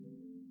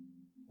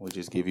We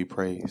just give you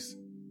praise.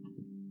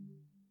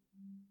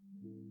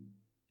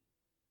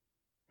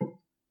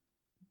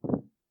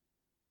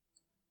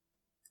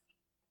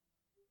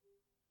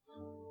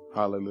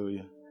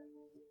 Hallelujah.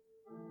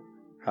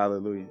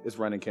 Hallelujah. It's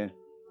running, Ken.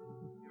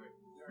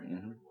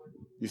 Mm-hmm.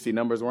 You see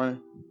numbers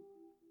running?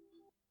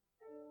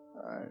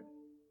 All right.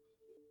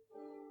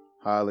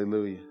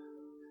 Hallelujah.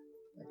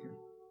 Thank you.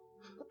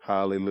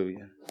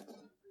 Hallelujah.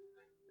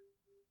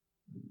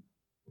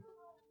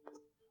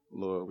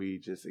 Lord, we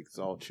just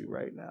exalt you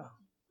right now.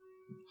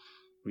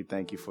 We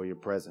thank you for your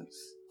presence.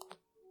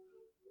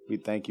 We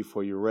thank you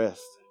for your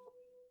rest.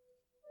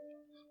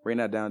 Bring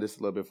that down just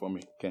a little bit for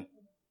me, Ken.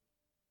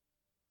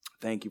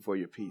 Thank you for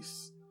your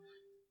peace.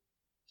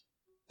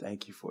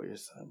 Thank you for your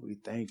son. We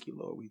thank you,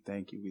 Lord. We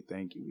thank you. We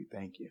thank you. We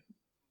thank you.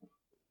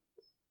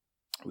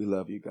 We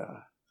love you,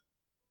 God.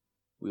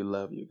 We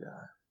love you,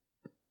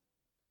 God.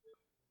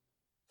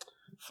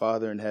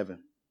 Father in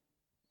heaven,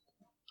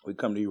 we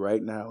come to you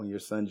right now in your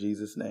son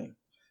Jesus' name.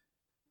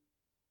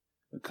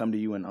 We come to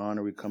you in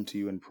honor. We come to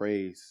you in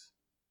praise.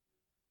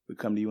 We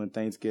come to you in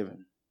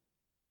thanksgiving.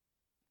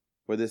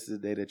 For this is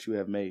the day that you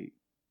have made,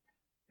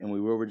 and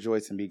we will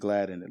rejoice and be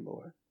glad in it,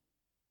 Lord.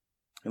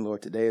 And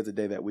Lord, today is a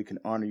day that we can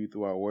honor you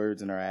through our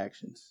words and our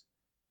actions.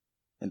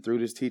 And through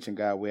this teaching,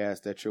 God, we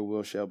ask that your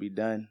will shall be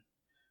done.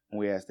 And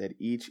we ask that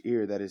each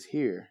ear that is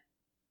here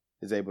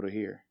is able to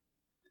hear.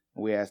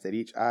 And we ask that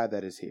each eye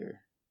that is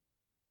here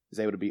is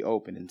able to be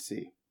open and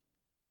see.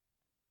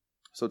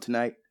 So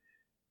tonight,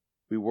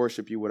 we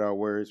worship you with our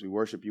words. We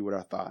worship you with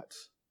our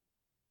thoughts.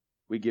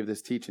 We give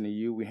this teaching to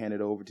you. We hand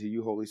it over to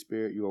you, Holy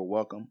Spirit. You are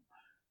welcome.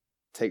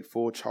 Take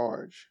full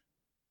charge.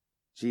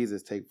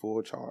 Jesus, take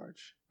full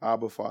charge.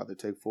 Abba, Father,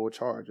 take full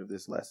charge of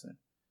this lesson.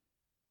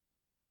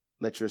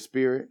 Let your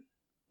spirit,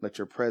 let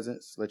your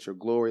presence, let your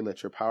glory,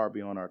 let your power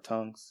be on our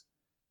tongues.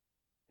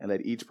 And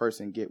let each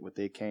person get what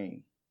they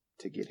came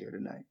to get here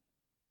tonight,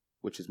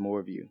 which is more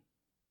of you.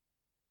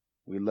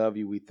 We love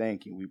you. We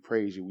thank you. We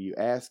praise you. We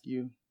ask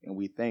you and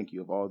we thank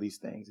you of all these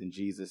things in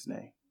Jesus'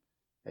 name.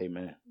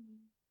 Amen.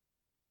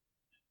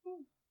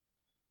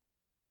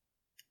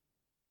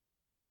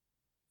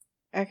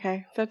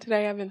 Okay, so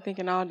today I've been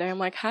thinking all day. I'm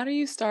like, how do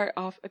you start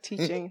off a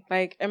teaching?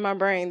 Like, in my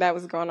brain, that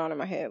was going on in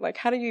my head. Like,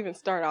 how do you even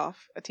start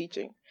off a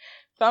teaching?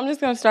 So I'm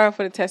just going to start off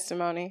with a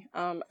testimony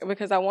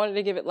because I wanted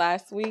to give it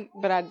last week,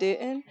 but I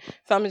didn't.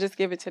 So I'm going to just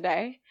give it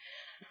today.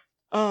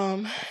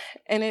 And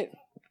it's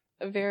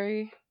a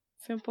very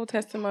simple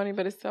testimony,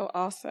 but it's so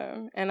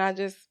awesome. And I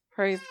just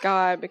praise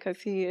God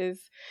because he is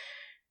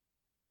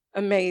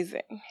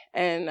amazing.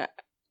 And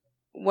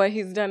what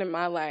he's done in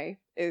my life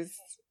is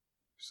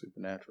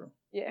supernatural.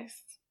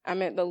 Yes. I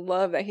mean, the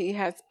love that he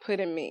has put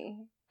in me,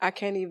 I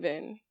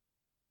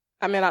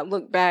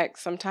look back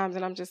sometimes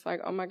and I'm just like,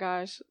 oh my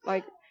gosh,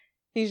 like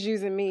he's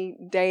using me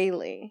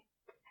daily.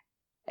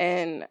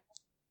 And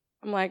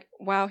I'm like,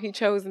 wow, he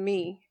chose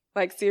me.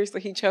 Like seriously,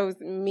 he chose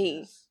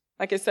me.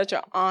 Like it's such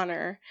an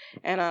honor.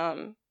 And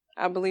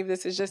I believe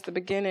this is just the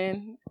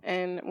beginning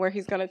and where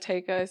he's going to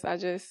take us. I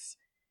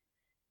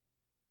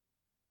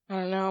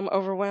don't know, I'm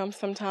overwhelmed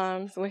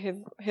sometimes with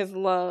his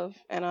love.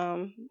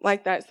 And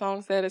like that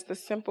song said, it's the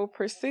simple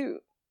pursuit.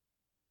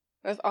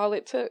 That's all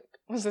it took,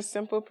 was a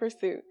simple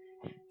pursuit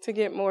to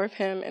get more of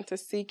him and to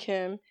seek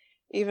him,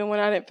 even when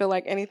I didn't feel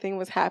like anything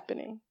was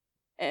happening.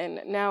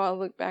 And now I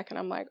look back and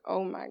I'm like,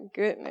 oh my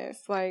goodness,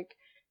 like,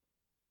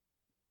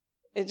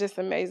 it just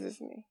amazes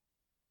me.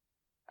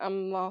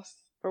 I'm lost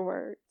for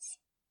words,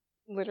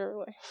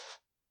 literally.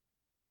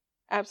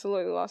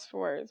 Absolutely lost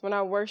for words. When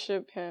I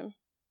worship him,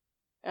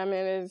 I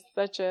mean, it's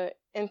such an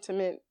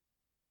intimate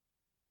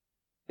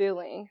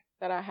feeling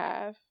that I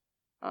have.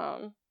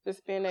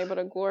 Just being able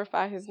to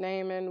glorify his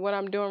name. And what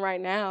I'm doing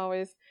right now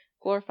is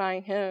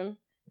glorifying him.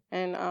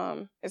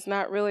 And it's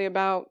not really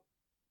about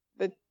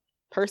the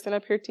person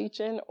up here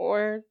teaching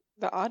or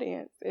the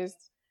audience.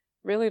 It's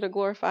really to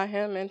glorify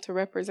him and to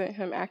represent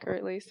him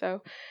accurately.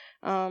 So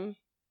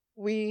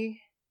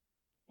we,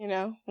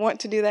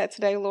 want to do that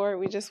today, Lord.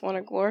 We just want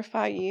to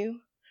glorify you.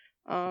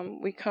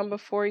 We come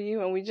before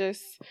you and we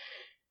just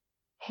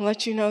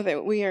let you know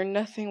that we are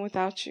nothing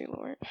without you,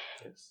 Lord.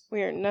 Yes.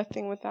 We are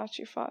nothing without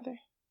you, Father.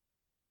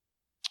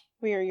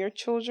 We are your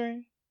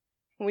children.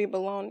 We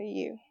belong to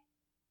you.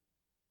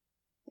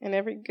 And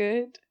every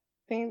good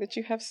thing that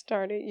you have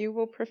started, you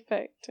will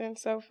perfect. And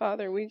so,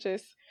 Father, we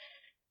just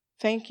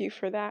thank you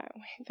for that.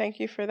 Thank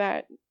you for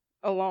that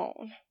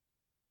alone,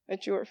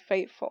 that you are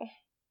faithful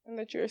and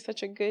that you are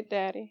such a good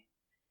daddy.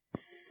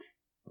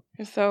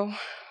 And so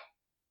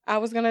I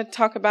was going to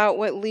talk about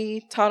what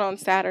Lee taught on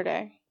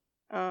Saturday.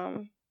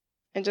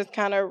 And just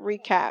kind of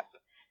recap,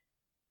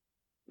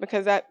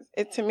 because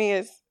it to me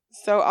is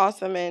so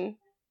awesome. And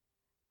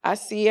I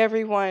see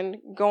everyone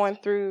going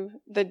through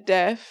the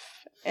death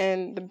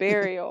and the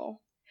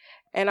burial.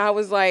 And I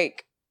was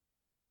like,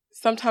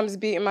 sometimes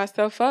beating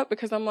myself up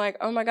because I'm like,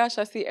 oh my gosh,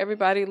 I see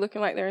everybody looking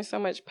like they're in so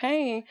much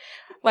pain.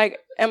 Like,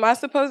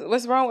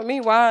 what's wrong with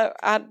me? Why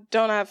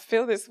don't I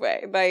feel this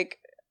way? Like,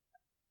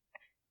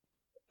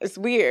 it's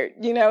weird.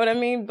 You know what I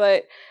mean?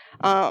 But,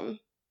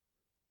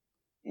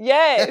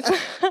 Yes.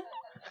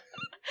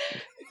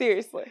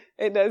 Seriously,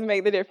 it does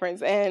make the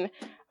difference. And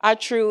I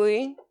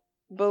truly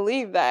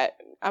believe that.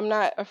 I'm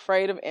not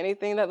afraid of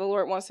anything that the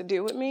Lord wants to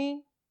do with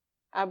me.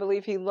 I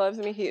believe he loves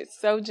me. He is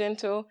so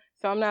gentle.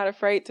 So I'm not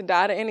afraid to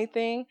die to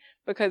anything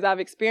because I've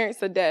experienced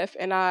the death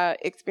and I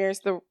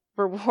experienced the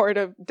reward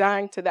of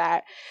dying to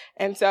that.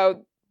 And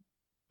so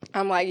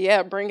I'm like,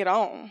 yeah, bring it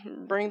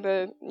on. Bring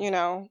the,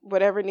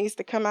 whatever needs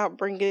to come out,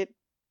 bring it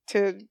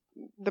to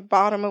the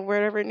bottom of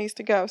wherever it needs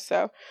to go.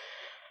 So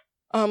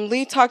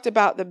Lee talked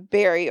about the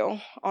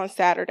burial on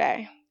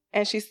Saturday.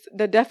 And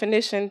the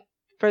definition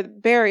for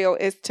burial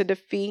is to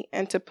defeat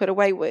and to put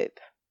away with.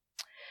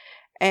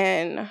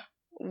 And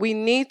we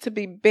need to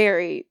be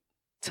buried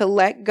to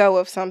let go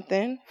of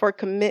something for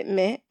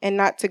commitment and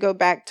not to go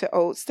back to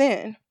old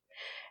sin.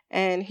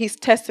 And he's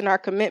testing our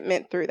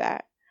commitment through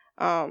that.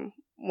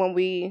 When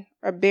we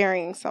are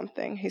burying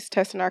something, he's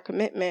testing our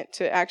commitment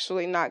to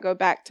actually not go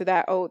back to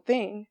that old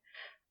thing.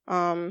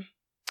 And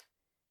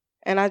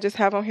I just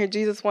have on here,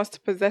 Jesus wants to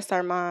possess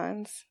our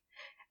minds.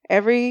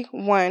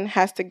 Everyone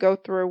has to go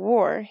through a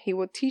war. He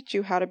will teach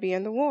you how to be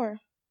in the war.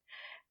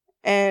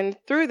 And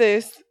through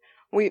this,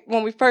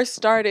 when we first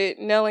started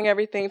nailing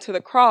everything to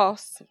the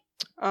cross,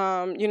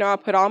 I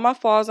put all my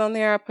flaws on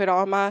there. I put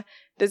all my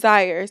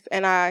desires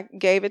and I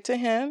gave it to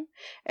him.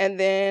 And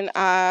then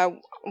I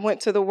went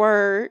to the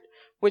word,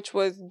 which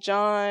was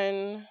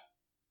Romans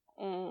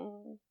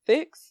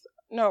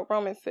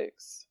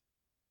 6.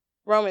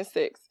 Romans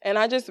 6. And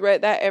I just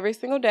read that every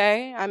single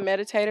day. I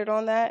meditated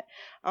on that.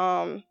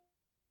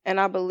 And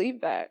I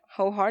believe that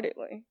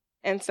wholeheartedly.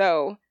 And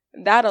so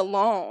that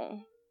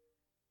alone,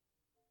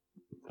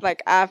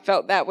 I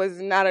felt that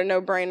was not a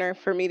no-brainer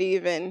for me to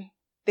even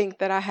think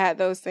that I had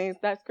those things.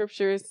 That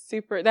scripture is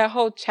that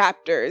whole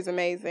chapter is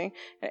amazing.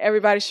 And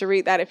everybody should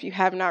read that if you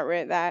have not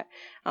read that.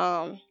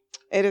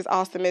 It is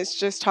awesome. It's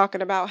just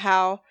talking about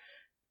how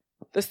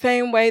the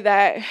same way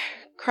that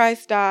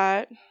Christ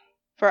died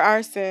for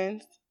our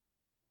sins,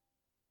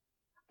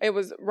 it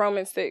was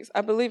Romans 6.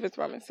 I believe it's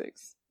Romans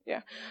 6.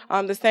 Yeah.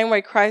 The same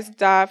way Christ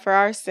died for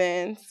our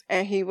sins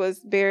and he was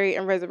buried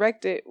and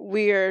resurrected,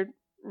 we are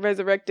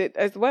resurrected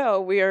as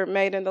well. We are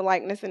made in the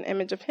likeness and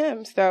image of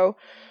him. So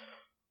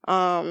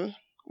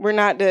we're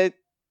not to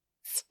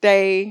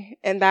stay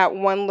in that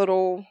one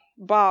little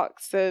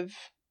box of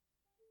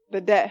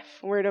the death.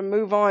 We're to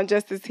move on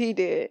just as he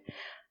did.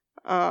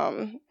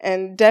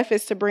 And death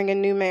is to bring a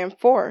new man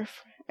forth.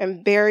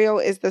 And burial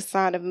is the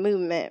sign of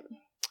movement.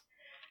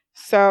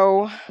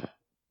 So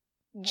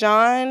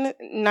John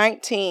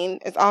 19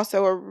 is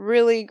also a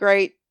really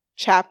great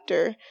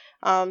chapter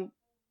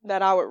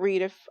that I would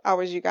read if I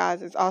was you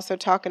guys. It's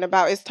talking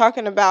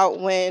about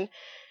when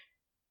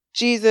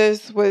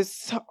Jesus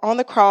was on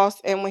the cross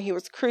and when he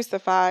was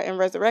crucified and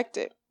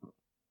resurrected.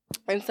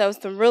 And so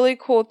some really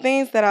cool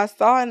things that I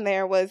saw in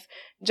there was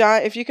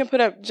John, if you can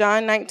put up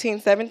John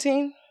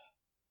 19:17.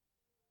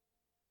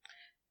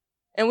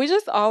 And we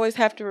just always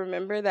have to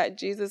remember that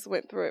Jesus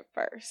went through it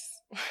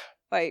first.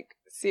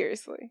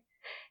 Seriously.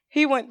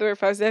 He went through it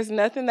first. There's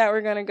nothing that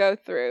we're going to go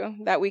through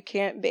that we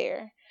can't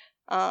bear.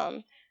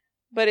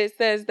 But it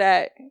says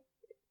that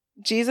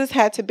Jesus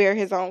had to bear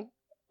his own,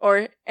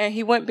 and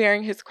he went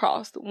bearing his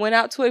cross, went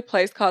out to a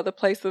place called the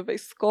place of a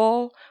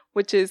skull,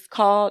 which is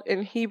called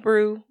in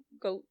Hebrew,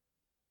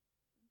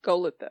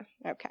 Golgotha.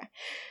 Okay.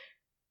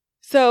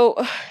 So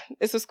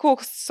this was cool.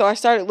 So I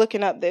started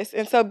looking up this.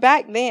 And so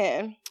back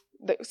then,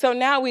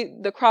 now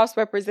the cross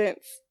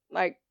represents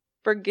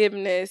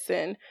forgiveness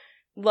and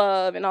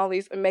love and all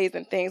these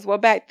amazing things. Well,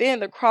 back then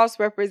the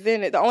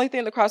only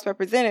thing the cross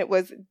represented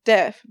was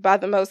death by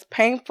the most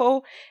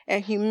painful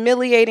and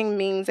humiliating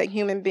means a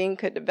human being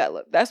could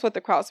develop. That's what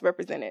the cross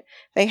represented.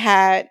 They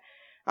had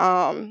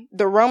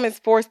the Romans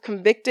forced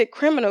convicted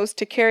criminals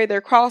to carry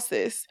their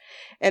crosses,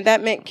 and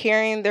that meant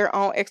carrying their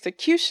own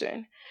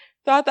execution.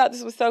 So I thought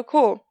this was so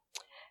cool.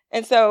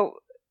 And so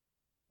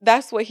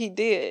that's what he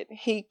did.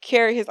 He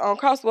carried his own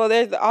cross. Well,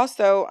 there's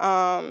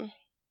also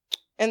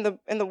in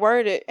the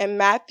word in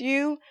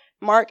Matthew,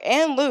 Mark,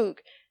 and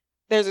Luke,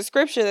 there's a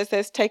scripture that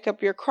says, "Take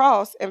up your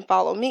cross and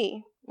follow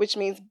me," which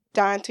means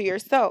dying to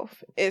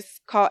yourself. It's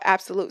called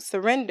absolute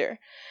surrender.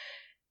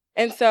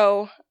 And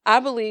so I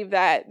believe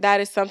that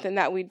is something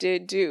that we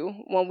did do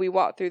when we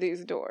walked through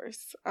these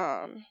doors.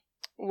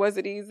 Was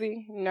it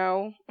easy?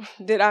 No.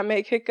 Did I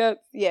make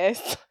hiccups?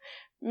 Yes.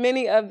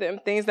 Many of them,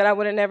 things that I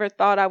would have never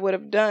thought I would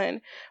have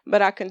done,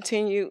 but I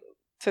continue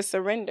to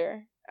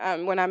surrender.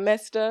 When I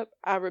messed up,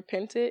 I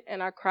repented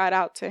and I cried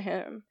out to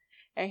him,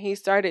 and he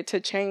started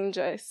to change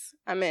us.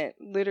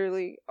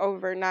 Literally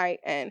overnight.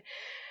 And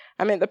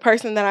the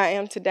person that I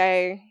am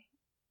today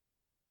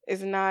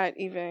is not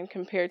even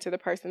compared to the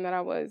person that I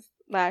was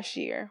last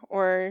year,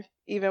 or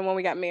even when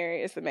we got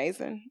married. It's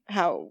amazing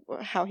how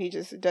he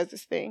just does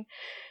this thing.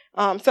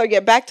 So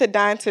get back to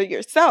dying to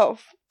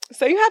yourself.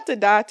 So you have to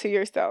die to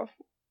yourself.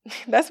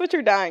 That's what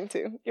you're dying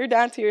to. You're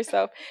dying to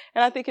yourself.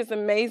 And I think it's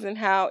amazing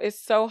how it's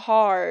so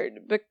hard,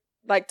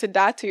 to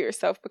die to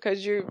yourself,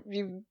 because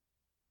you've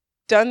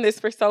done this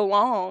for so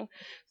long.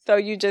 So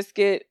you just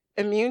get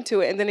immune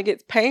to it, and then it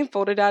gets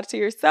painful to die to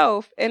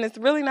yourself, and it's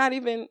really not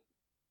even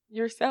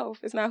yourself.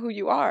 It's not who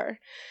you are.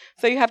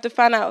 So you have to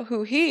find out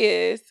who he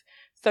is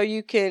so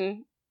you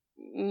can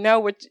know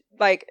what,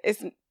 like,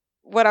 it's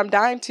what I'm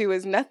dying to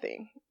is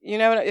nothing. You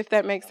know, if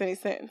that makes any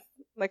sense.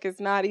 Like, it's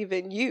not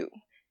even you.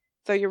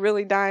 So you're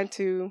really dying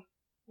to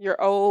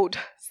your old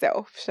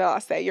self, shall I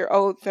say, your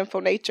old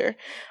sinful nature.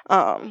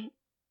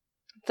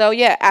 So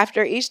yeah,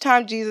 after each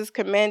time Jesus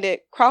commanded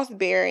cross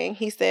bearing,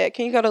 he said,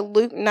 can you go to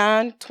Luke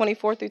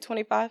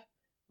 9:24-25?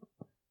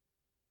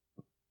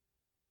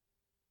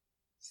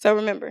 So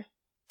remember,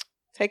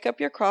 take up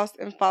your cross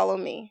and follow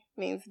me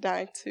means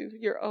dying to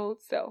your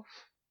old self.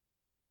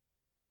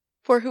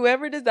 For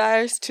whoever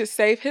desires to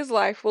save his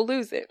life will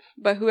lose it,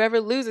 but whoever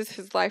loses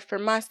his life for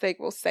my sake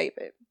will save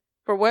it.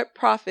 For what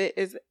profit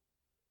is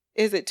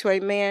it to a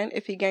man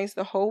if he gains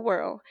the whole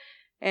world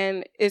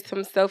and is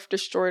himself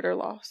destroyed or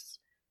lost?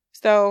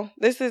 So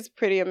this is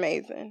pretty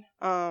amazing.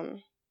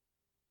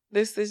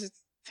 This is,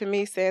 to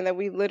me, saying that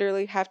we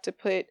literally have to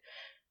put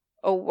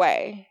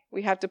away.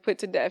 We have to put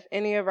to death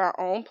any of our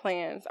own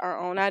plans, our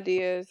own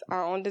ideas,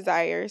 our own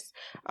desires,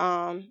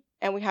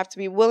 and we have to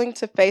be willing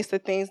to face the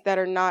things that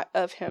are not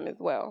of him as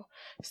well.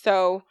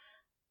 So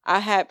I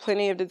had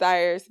plenty of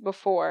desires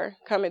before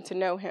coming to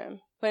know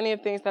him. Plenty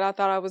of things that I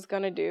thought I was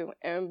going to do,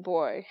 and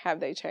boy, have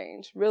they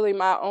changed. Really,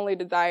 my only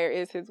desire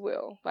is his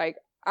will. Like,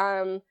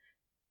 I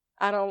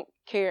don't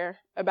care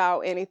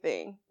about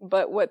anything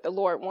but what the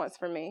Lord wants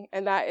for me.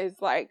 And that is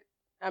like,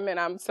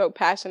 I'm so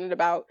passionate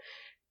about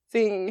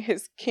seeing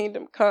his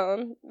kingdom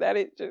come that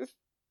it just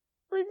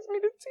brings me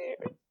to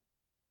tears.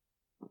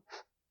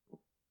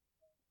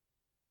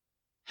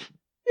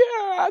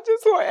 Yeah, I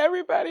just want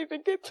everybody to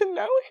get to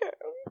know him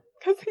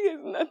because he is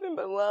nothing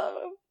but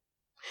love.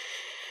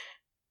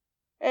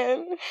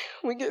 And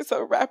we get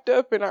so wrapped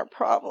up in our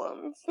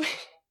problems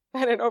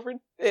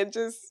that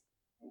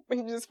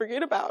we just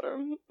forget about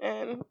him.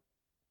 And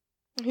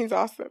he's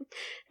awesome.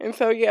 And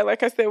so, yeah,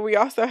 like I said, we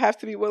also have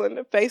to be willing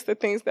to face the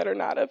things that are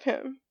not of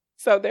him.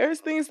 So there's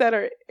things that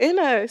are in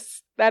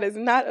us that is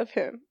not of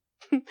him.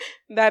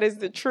 That is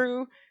the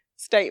true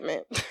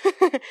statement.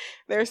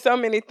 There are so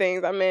many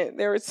things.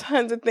 There were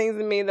tons of things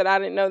in me that I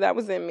didn't know that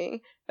was in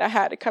me that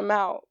had to come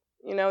out.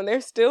 You know, and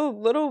there's still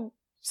little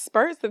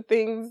spurts of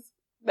things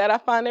that I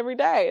find every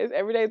day.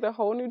 Every day is a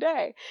whole new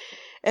day.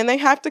 And they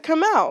have to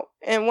come out.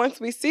 And once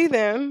we see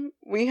them,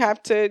 we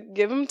have to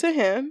give them to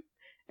him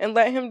and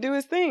let him do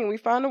his thing. We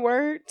find a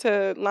word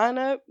to line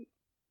up,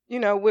 you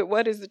know, with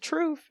what is the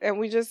truth. And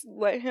we just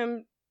let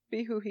him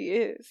be who he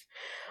is.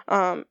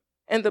 And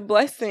the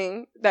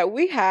blessing that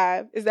we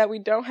have is that we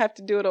don't have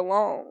to do it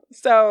alone.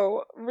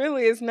 So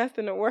really it's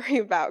nothing to worry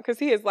about because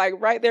he is like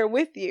right there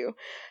with you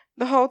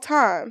the whole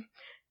time.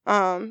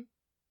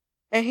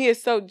 And he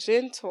is so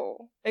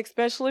gentle,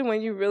 especially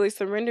when you really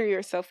surrender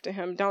yourself to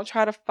him. Don't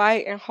try to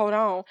fight and hold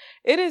on.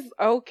 It is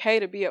okay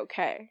to be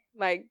okay.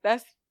 It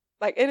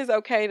is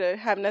okay to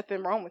have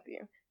nothing wrong with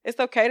you. It's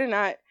okay to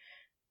not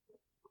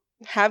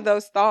have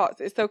those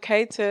thoughts. It's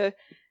okay to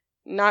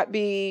not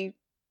be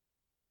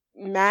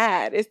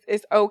mad.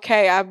 It's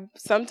okay.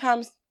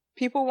 Sometimes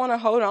people want to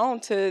hold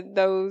on to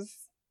those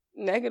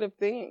negative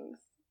things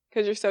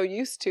because you're so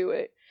used to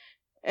it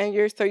and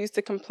you're so used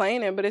to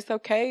complaining, but it's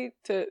okay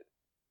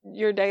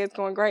your day is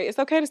going great. It's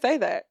okay to say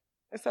that.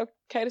 It's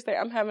okay to say,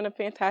 I'm having a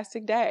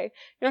fantastic day.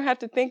 You don't have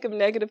to think of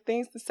negative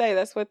things to say.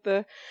 That's what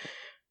the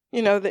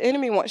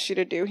enemy wants you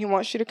to do. He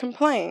wants you to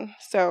complain.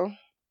 So,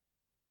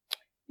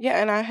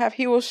 yeah, and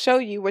he will show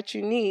you what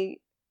you need.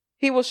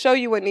 He will show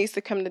you what needs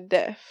to come to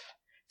death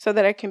so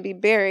that it can be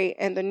buried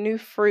and the new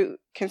fruit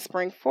can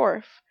spring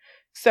forth.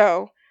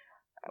 So,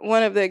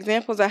 one of the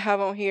examples I have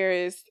on here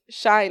is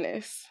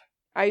shyness.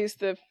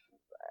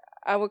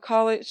 I would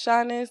call it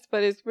shyness,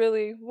 but it's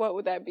really, what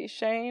would that be?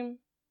 Shame?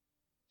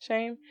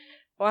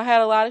 Well, I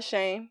had a lot of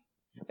shame.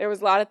 There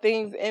was a lot of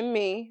things in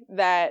me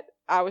that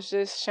I was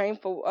just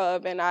shameful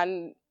of, and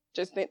I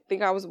just didn't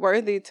think I was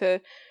worthy to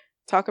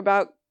talk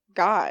about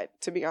God,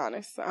 to be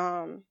honest.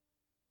 I'm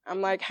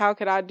like, how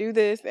could I do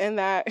this and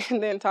that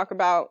and then talk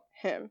about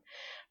him?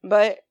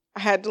 But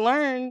I had to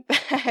learn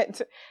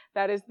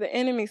that is the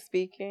enemy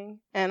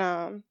speaking, and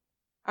I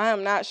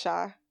am not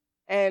shy.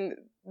 And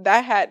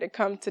that had to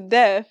come to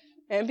death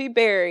and be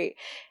buried.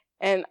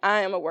 And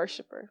I am a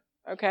worshiper,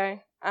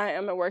 okay? I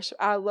am a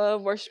worshiper. I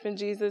love worshiping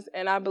Jesus,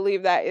 and I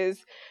believe that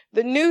is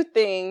the new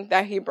thing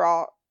that he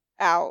brought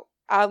out.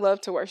 I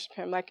love to worship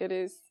him. Like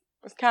it's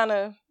kind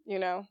of,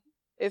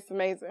 it's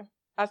amazing.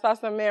 I saw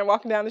some man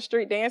walking down the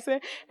street dancing,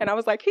 and I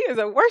was like, he is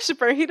a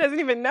worshiper. He doesn't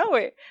even know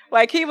it.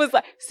 Like, he was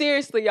like,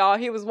 seriously, y'all,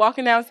 he was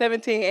walking down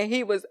 17, and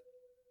he was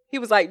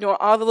like doing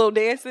all the little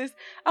dances.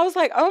 I was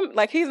like,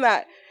 he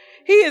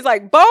is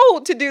like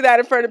bold to do that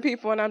in front of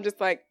people. And I'm just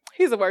like,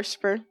 he's a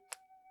worshiper.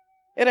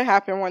 It'll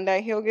happen one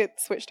day. He'll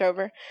get switched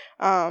over.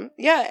 And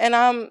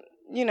I'm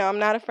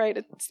not afraid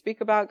to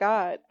speak about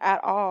God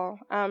at all.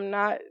 I'm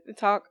not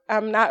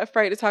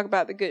afraid to talk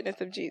about the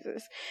goodness of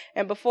Jesus.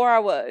 And before I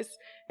was.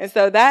 And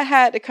so that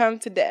had to come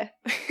to death.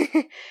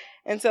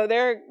 And so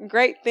there are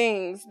great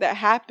things that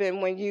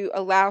happen when you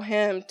allow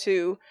him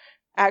to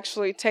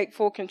actually take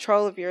full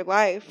control of your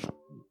life.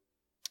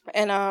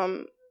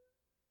 And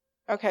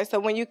okay, so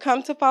when you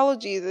come to follow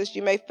Jesus,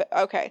 you may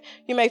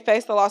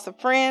face the loss of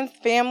friends,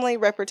 family,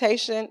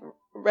 reputation,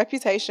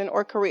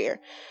 or career.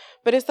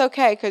 But it's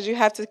okay, because you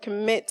have to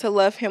commit to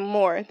love him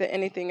more than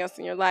anything else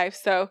in your life.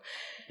 So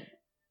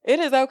it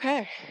is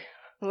okay.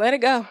 Let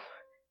it go.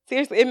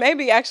 Seriously, it may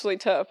be actually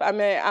tough. I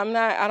mean,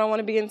 I don't want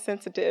to be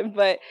insensitive,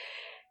 but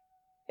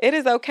it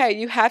is okay.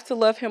 You have to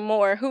love him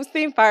more. Who's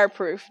seen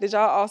Fireproof? Did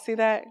y'all all see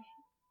that?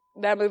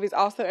 That movie's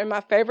awesome. And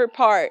my favorite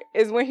part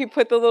is when he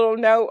put the little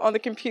note on the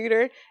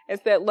computer and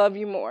said, love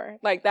you more.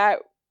 Like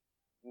that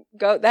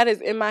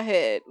is in my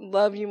head.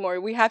 Love you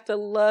more. We have to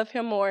love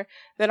him more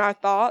than our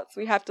thoughts.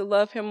 We have to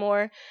love him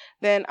more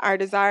than our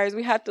desires.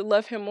 We have to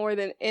love him more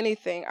than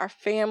anything. Our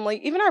family,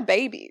 even our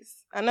babies.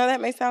 I know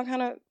that may sound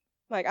kind of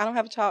like I don't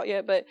have a child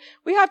yet, but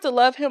we have to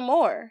love him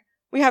more.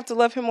 We have to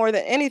love him more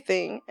than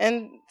anything.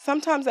 And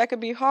sometimes that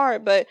could be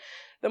hard, but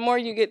the more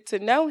you get to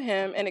know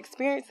him and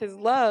experience his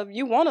love,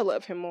 you want to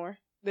love him more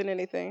than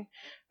anything.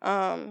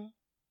 Okay,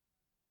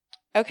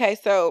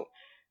 so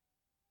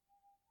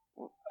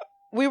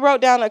we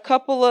wrote down a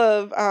couple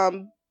of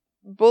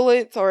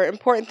bullets or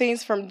important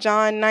things from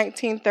John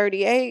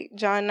 19:38,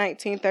 John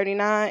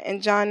 19:39,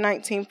 and John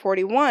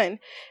 19:41.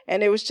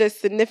 And it was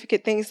just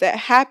significant things that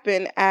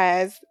happened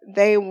as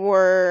they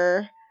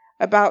were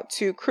about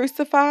to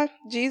crucify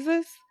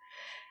Jesus.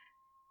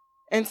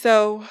 And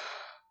so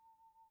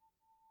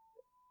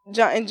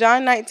in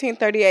John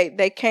 19:38,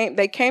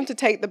 they came to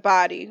take the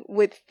body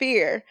with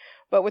fear,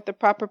 but with the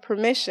proper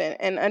permission.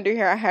 And under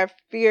here I have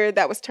fear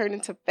that was turned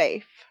into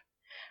faith.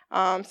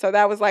 So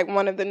that was like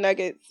one of the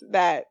nuggets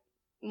that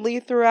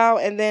Lee threw out.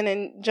 And then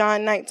in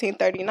John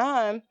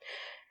 19:39,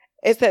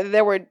 it said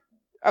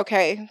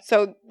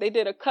so they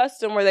did a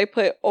custom where they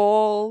put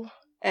oil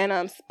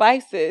and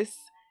spices,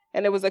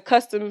 and it was a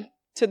custom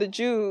to the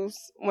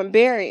Jews when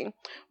burying.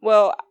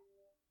 Well,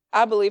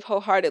 I believe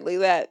wholeheartedly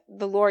that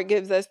the Lord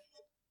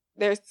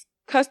there's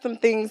custom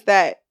things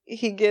that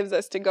he gives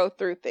us to go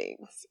through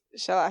things,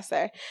 shall I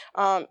say.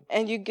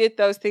 And you get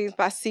those things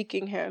by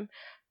seeking him.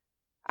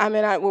 I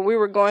mean, when we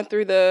were going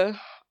through the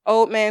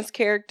old man's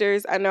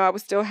characters, I know I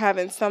was still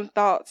having some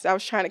thoughts. I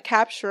was trying to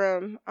capture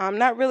them.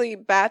 Not really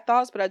bad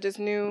thoughts, but I just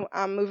knew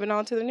I'm moving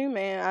on to the new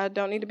man. I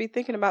don't need to be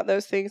thinking about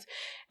those things.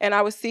 And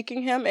I was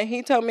seeking him, and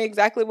he told me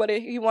exactly what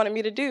he wanted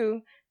me to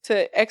do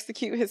to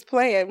execute his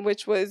plan,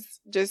 which was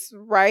just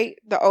write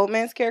the old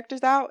man's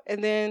characters out,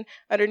 and then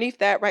underneath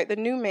that, write the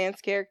new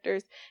man's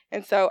characters.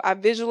 And so I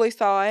visually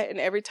saw it, and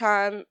every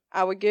time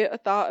I would get a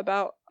thought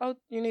about, oh,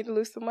 you need to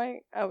lose some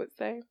weight, I would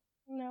say,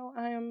 no,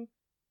 I am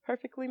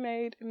perfectly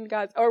made in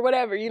God's, or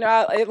whatever,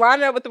 it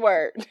lined up with the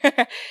word.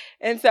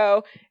 And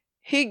so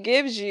he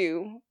gives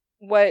you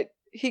what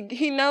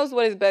he knows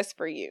what is best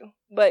for you,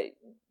 but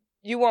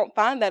you won't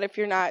find that if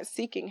you're not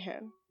seeking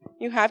him.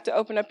 You have to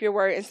open up your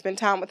word and spend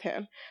time with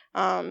him.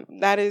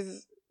 That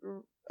is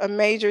a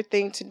major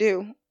thing to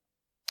do.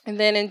 And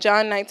then in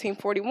John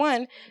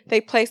 19:41,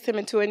 they placed him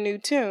into a new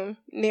tomb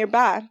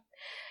nearby.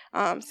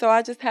 So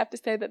I just have to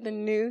say that the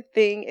new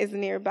thing is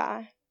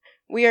nearby.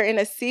 We are in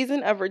a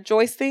season of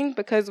rejoicing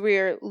because we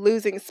are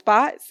losing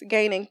spots,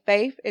 gaining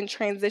faith, and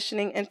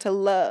transitioning into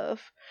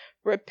love.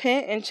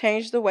 Repent and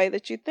change the way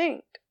that you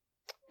think.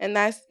 And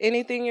that's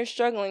anything you're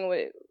struggling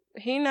with.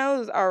 He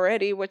knows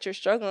already what you're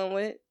struggling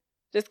with.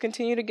 Just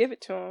continue to give it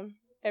to him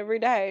every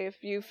day.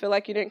 If you feel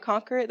like you didn't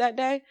conquer it that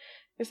day,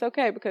 it's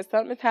okay, because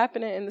something is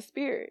happening in the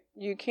spirit.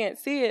 You can't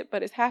see it,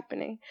 but it's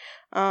happening.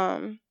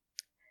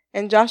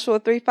 And Joshua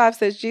 3:5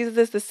 says, Jesus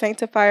is the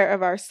sanctifier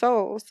of our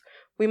souls.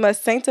 We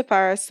must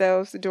sanctify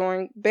ourselves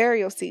during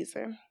burial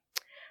season.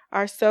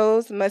 Our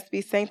souls must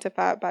be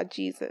sanctified by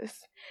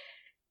Jesus.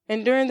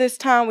 And during this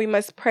time, we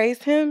must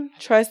praise him,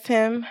 trust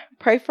him,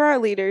 pray for our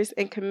leaders,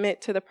 and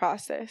commit to the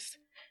process.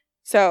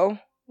 So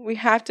we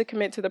have to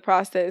commit to the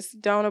process.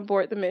 Don't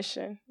abort the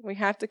mission. We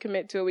have to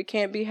commit to it. We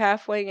can't be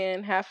halfway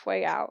in,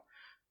 halfway out.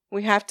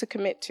 We have to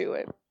commit to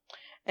it.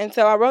 And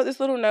so I wrote this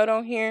little note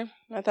on here.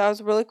 I thought it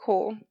was really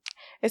cool.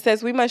 It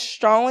says, we must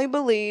strongly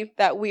believe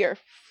that we are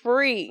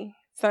free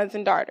sons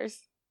and daughters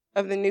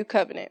of the new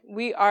covenant.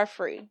 We are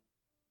free.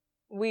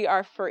 We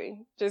are free.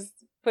 Just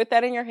put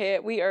that in your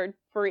head. We are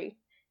free.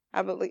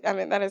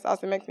 That is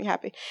awesome. It makes me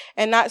happy.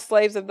 And not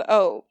slaves of the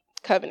old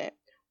covenant.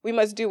 We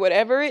must do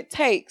whatever it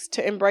takes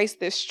to embrace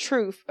this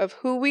truth of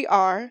who we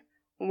are,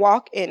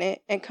 walk in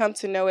it, and come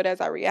to know it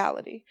as our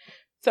reality.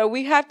 So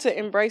we have to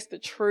embrace the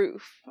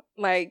truth,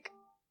 like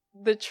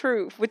the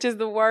truth, which is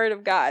the word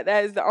of God.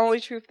 That is the only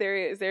truth there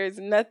is. There is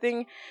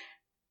nothing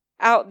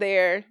out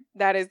there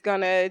that is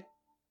going to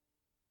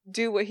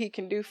do what he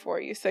can do for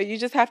you. So you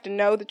just have to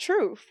know the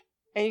truth.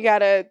 And you got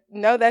to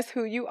know that's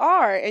who you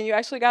are. And you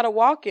actually got to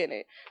walk in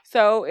it.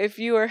 So if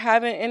you are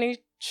having any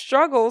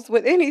struggles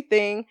with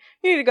anything,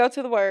 you need to go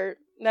to the word.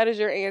 That is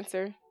your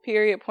answer.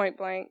 Period. Point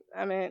blank.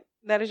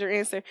 That is your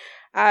answer.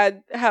 I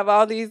have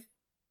all these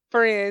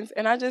friends,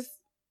 and I just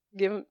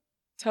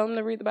tell them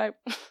to read the Bible.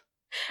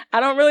 I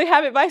don't really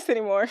have advice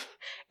anymore.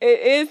 It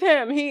is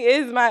him. He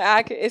is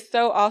it's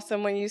so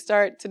awesome when you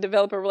start to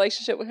develop a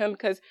relationship with him,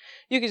 because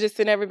you can just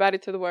send everybody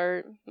to the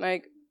word.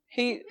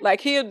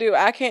 He'll do,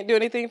 I can't do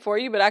anything for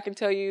you, but I can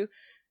tell you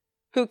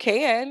who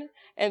can.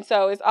 And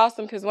so it's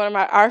awesome, because one of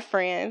our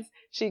friends,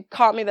 she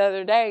called me the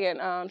other day,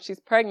 and she's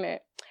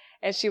pregnant,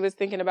 and she was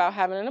thinking about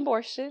having an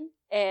abortion.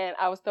 And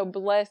I was so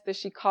blessed that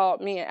she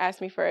called me and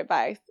asked me for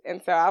advice. And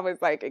so I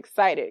was like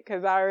excited,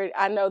 because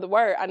I know the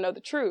word, I know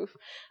the truth.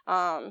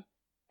 And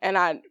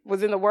I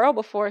was in the world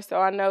before, so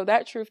I know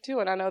that truth too.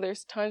 And I know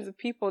there's tons of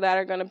people that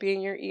are going to be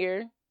in your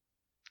ear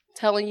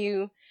telling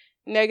you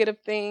negative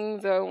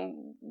things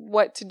on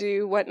what to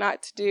do, what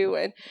not to do.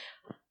 And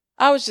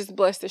I was just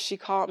blessed that she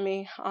called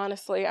me,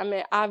 honestly. I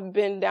mean, I've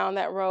been down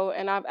that road,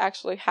 and I've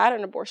actually had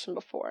an abortion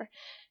before.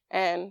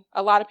 And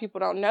a lot of people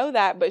don't know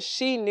that, but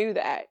she knew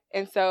that.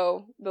 And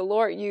so the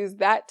Lord used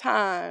that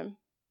time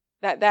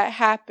that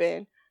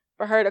happened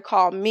for her to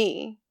call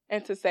me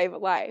and to save a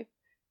life.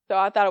 So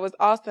I thought it was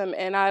awesome,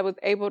 and I was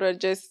able to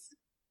just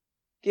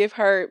give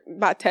her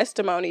my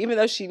testimony. Even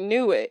though she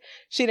knew it,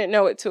 she didn't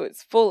know it to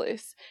its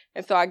fullest.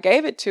 And so I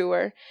gave it to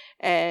her,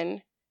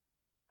 and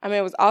I mean,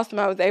 it was awesome.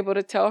 I was able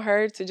to tell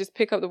her to just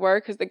pick up the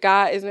word, because the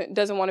guy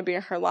doesn't want to be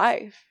in her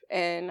life.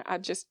 And I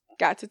just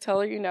got to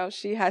tell her,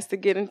 she has to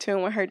get in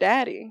tune with her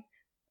daddy.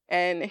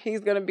 And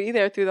he's going to be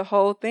there through the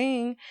whole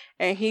thing.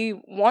 And he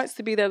wants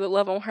to be there to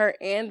love on her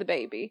and the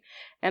baby.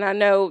 And I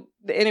know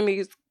the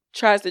enemy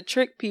tries to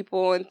trick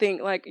people and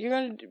think like, you're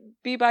going to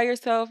be by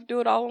yourself,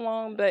 do it all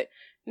alone. But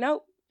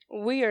nope,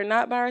 we are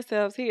not by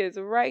ourselves. He is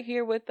right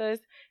here with us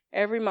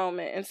every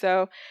moment. And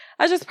so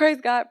I just praise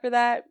God for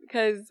that,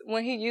 because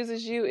when he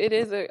uses you, it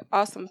is an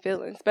awesome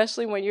feeling,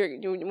 especially when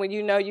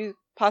you know you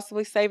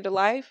possibly saved a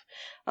life.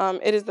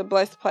 It is a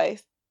blessed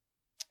place.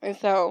 And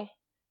so,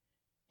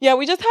 yeah,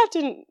 we just have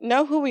to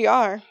know who we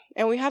are,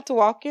 and we have to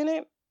walk in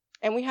it,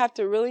 and we have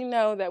to really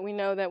know that we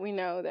know that we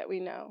know that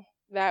we know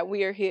that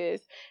we are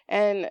his.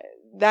 And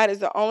that is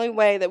the only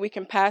way that we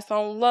can pass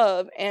on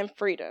love and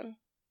freedom.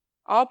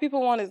 All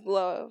people want is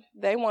love.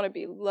 They want to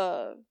be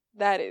loved.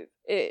 That is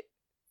it.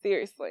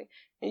 Seriously.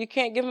 And you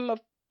can't give them a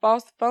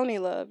false, phony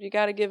love. You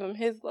got to give them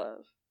his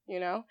love,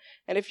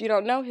 And if you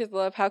don't know his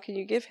love, how can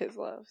you give his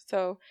love?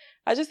 So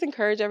I just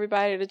encourage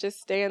everybody to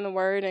just stay in the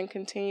word and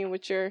continue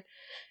with your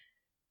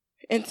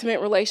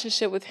intimate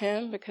relationship with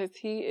him, because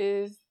he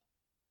is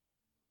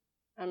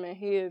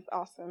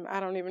awesome. I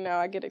don't even know.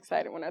 I get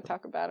excited when I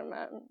talk about him.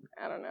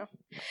 I don't know.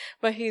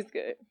 But he's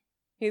good.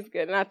 He's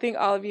good. And I think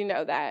all of you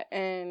know that.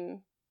 And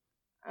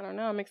I don't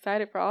know. I'm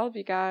excited for all of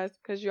you guys,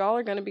 because y'all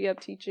are going to be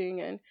up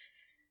teaching and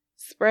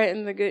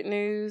spreading the good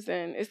news.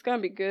 And it's going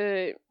to be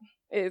good.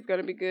 It's going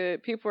to be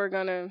good. People are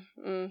going to,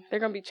 they're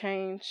going to be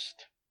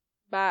changed.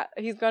 But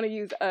he's going to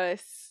use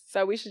us.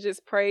 So we should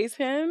just praise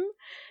him.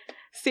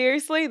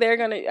 Seriously,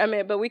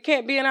 but we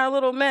can't be in our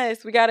little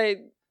mess. We got to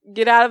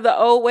get out of the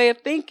old way of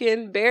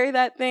thinking, bury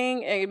that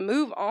thing, and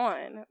move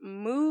on.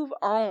 Move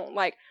on.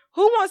 Like,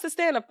 who wants to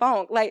stay in a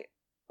funk? Like,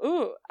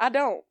 I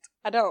don't.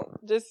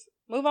 Just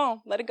move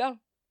on. Let it go.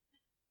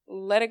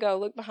 Let it go.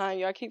 Look behind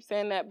you. I keep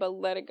saying that, but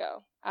let it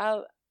go.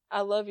 I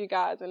love you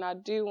guys, and I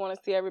do want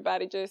to see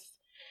everybody just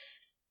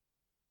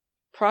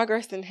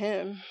progress in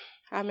him.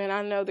 I mean,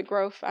 I know the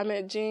growth. I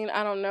mean, Jean,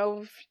 I don't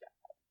know.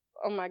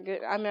 Oh, my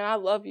goodness. I mean, I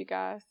love you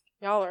guys.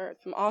 Y'all are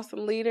some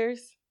awesome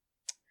leaders.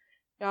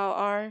 Y'all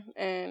are,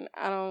 and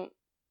I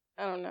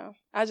don't know.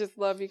 I just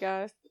love you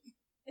guys.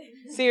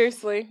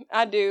 Seriously,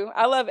 I do.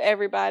 I love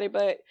everybody,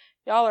 but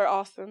y'all are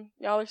awesome.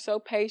 Y'all are so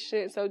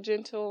patient, so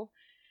gentle,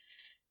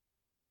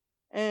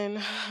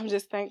 and I'm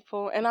just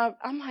thankful. And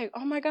I'm like,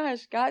 oh my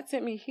gosh, God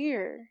sent me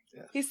here.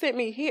 Yes. He sent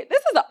me here. This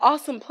is an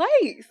awesome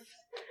place.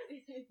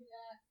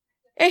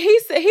 And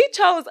he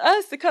chose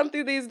us to come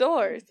through these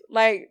doors.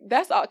 Like,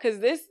 that's all, because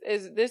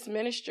this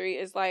ministry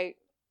is like,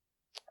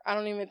 I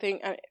don't even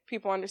think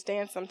people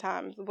understand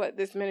sometimes what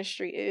this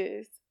ministry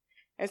is.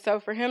 And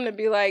so for him to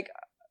be like,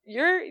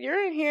 you're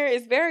in here,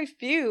 it's very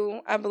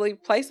few, I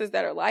believe, places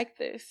that are like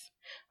this.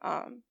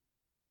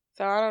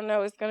 So I don't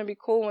know, it's going to be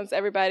cool once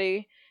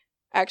everybody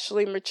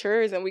actually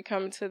matures and we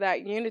come to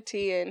that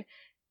unity and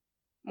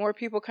more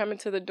people come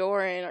into the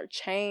door and are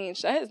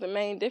changed. That is the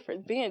main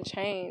difference, being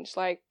changed.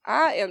 Like,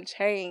 I am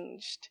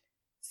changed.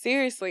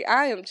 Seriously,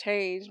 I am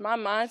changed. My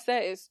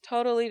mindset is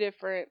totally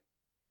different.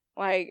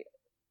 Like,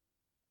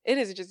 it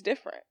is just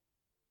different.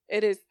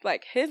 It is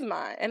like his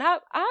mind. And I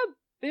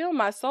feel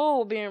my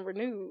soul being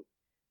renewed.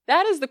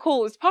 That is the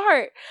coolest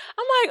part.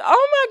 I'm like,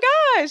 oh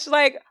my gosh,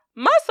 like,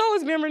 my soul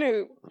is being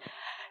renewed.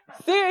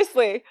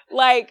 Seriously.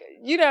 Like,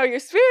 your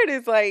spirit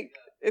is like,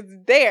 it's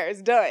there,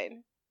 it's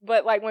done.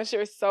 But like, once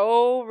your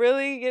soul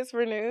really gets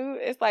renewed,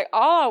 it's like,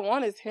 all I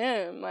want is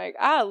him. Like,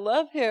 I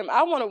love him.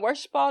 I want to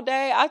worship all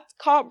day. I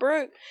called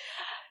Brooke.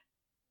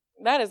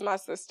 That is my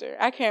sister.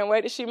 I can't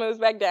wait till she moves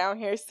back down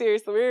here.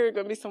 Seriously, we're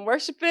going to be some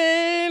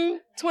worshiping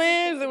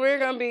twins, and we're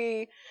going to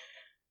be,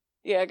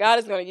 God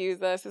is going to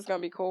use us. It's going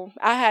to be cool.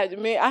 I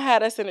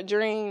had us in a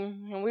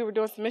dream, and we were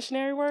doing some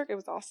missionary work. It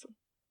was awesome.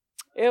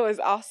 It was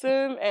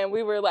awesome, and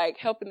we were like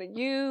helping the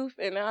youth,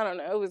 and I don't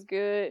know, it was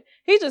good.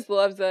 He just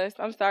loves us.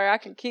 I'm sorry, I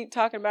can keep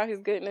talking about his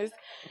goodness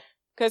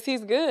because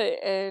he's good.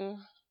 And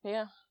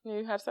yeah,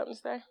 you have something to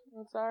say?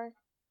 I'm sorry.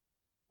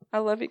 I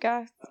love you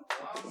guys.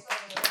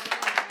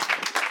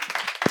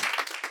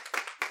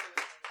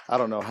 I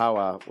don't know how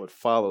I would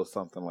follow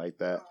something like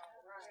that.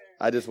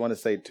 I just want to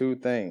say two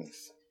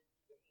things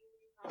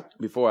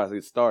before I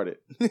get started.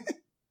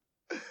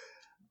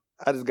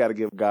 I just got to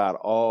give God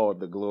all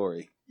the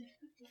glory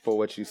for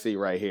what you see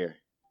right here.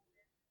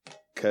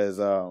 Because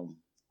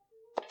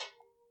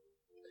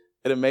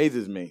it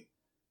amazes me.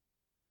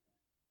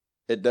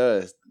 It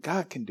does.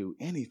 God can do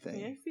anything.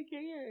 Yes, he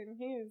can.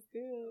 He is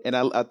good. And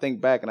I think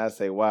back and I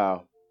say,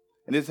 wow.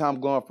 And this is how I'm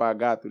glorifying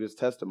God through this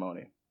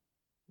testimony.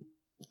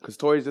 Because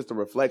Tori is just a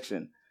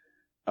reflection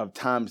of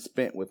time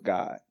spent with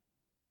God.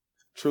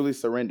 Truly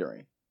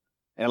surrendering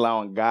and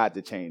allowing God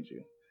to change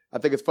you. I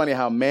think it's funny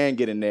how man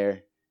get in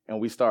there and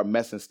we start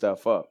messing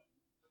stuff up.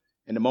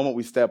 And the moment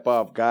we step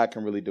off, God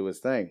can really do his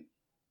thing.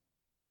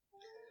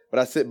 But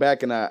I sit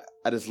back and I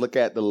just look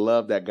at the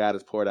love that God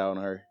has poured out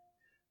on her.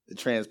 The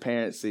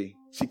transparency.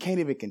 She can't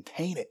even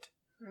contain it.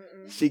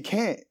 Mm-mm. She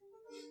can't.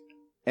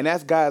 And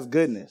that's God's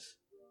goodness.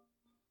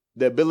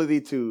 The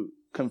ability to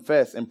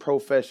confess and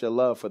profess your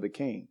love for the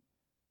King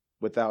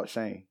without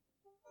shame.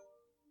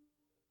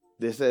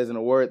 This says in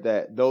the word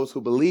that those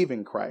who believe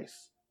in Christ,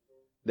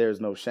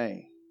 there's no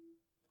shame.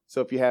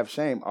 So if you have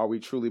shame, are we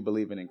truly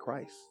believing in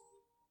Christ?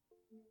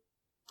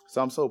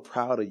 So I'm so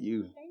proud of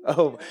you.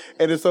 Oh,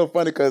 and it's so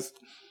funny because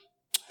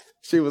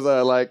she was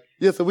like,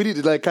 yeah, so we need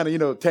to like kind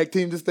of, tag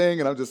team this thing.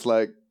 And I'm just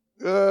like,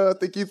 I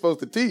think you're supposed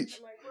to teach.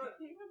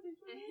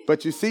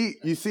 But you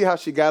see how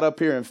she got up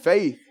here in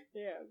faith.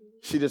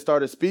 She just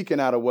started speaking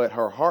out of what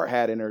her heart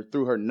had in her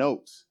through her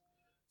notes.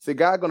 See,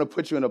 God's going to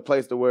put you in a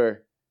place to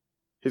where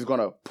he's going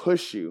to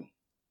push you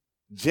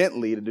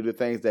gently to do the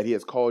things that he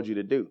has called you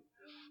to do.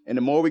 And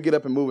the more we get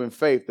up and move in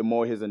faith, the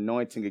more his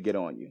anointing will get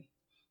on you.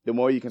 The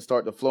more you can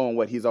start to flow in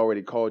what he's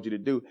already called you to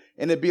do.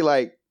 And it'd be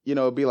like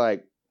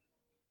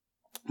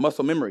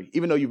muscle memory.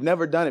 Even though you've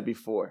never done it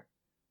before,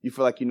 you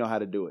feel like you know how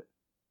to do it.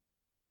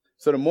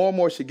 So the more and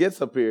more she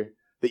gets up here,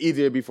 the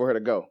easier it'll be for her to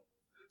go.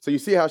 So you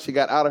see how she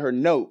got out of her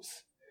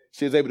notes.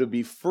 She was able to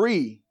be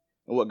free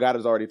in what God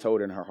has already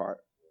told her in her heart.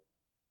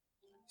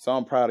 So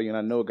I'm proud of you, and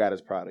I know God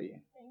is proud of you.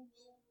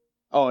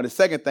 Oh, and the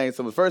second thing,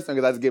 so the first thing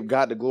is I just give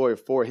God the glory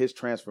for his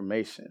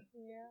transformation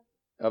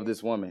of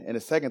this woman. And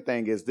the second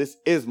thing is, this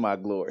is my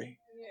glory.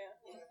 Yeah.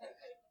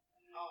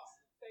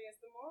 So yes,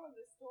 the moral of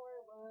the story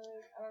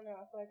was, I don't know,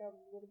 I feel like I'm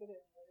a little bit of...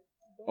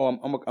 Oh,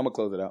 I'm going to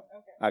close it out.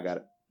 Okay. I got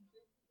it.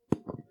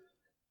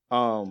 We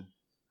want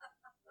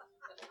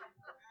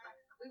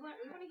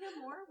to hear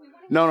more?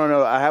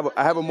 No. I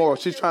have a moral.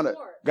 She's trying to...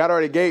 God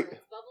already gave...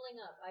 It's bubbling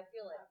up. I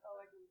feel it.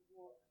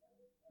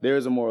 There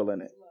is a moral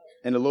in it.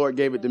 And the Lord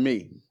gave it to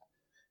me.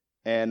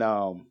 And,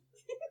 no,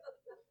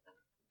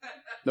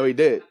 he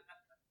did.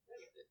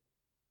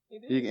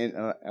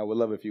 I would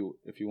love if you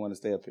want to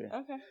stay up here.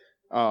 Okay.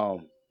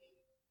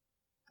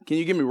 Can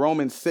you give me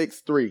Romans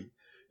 6:3? And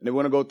then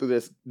we're going to go through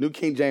this New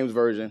King James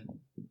Version.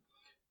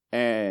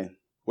 And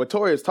what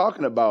Tori is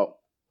talking about,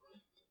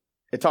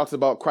 it talks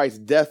about Christ's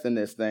death in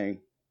this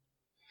thing.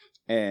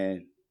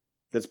 And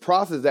this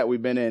process that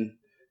we've been in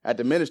at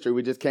the ministry,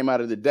 we just came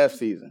out of the death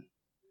season.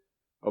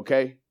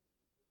 Okay?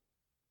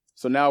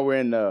 So now we're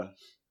in the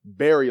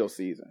burial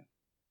season.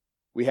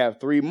 We have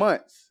 3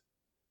 months,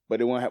 but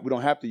we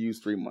don't have to use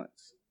 3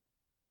 months.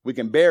 We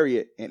can bury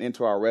it and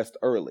enter our rest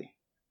early.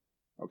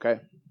 Okay?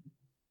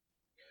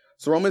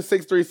 So Romans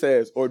 6:3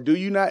 says, or do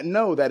you not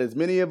know that as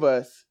many of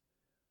us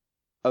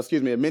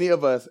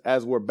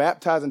as were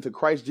baptized into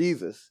Christ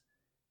Jesus,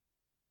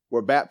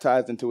 were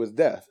baptized into his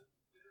death?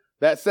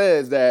 That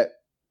says that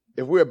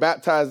if we're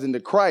baptized into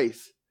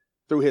Christ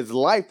through his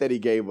life that he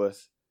gave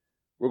us,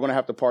 we're going to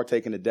have to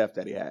partake in the death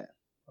that he had.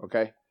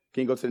 Okay?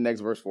 Can you go to the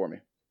next verse for me?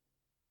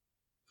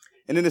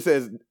 And then it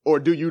says, or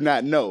do you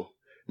not know?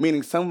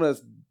 Meaning some of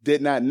us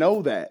did not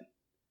know that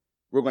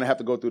we're going to have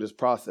to go through this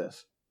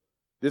process.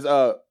 This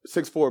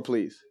 6:4,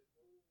 please.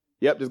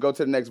 Yep, just go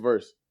to the next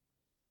verse.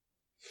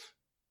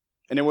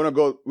 And then we're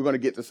going to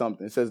get to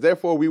something. It says,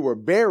 therefore we were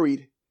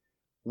buried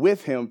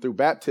with him through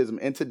baptism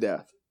into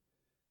death,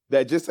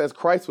 that just as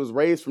Christ was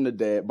raised from the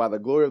dead by the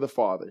glory of the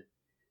Father,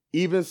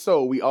 even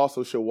so we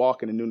also shall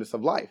walk in the newness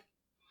of life.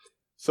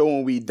 So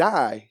when we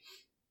die,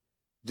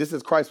 just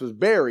as Christ was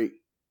buried,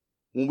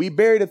 when we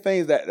bury the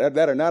things that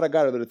are not of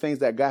God, or the things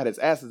that God has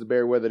asked us to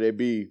bury, whether they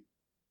be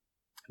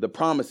the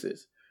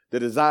promises, the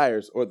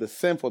desires, or the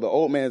sinful, the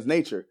old man's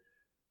nature,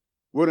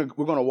 we're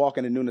going to walk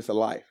in the newness of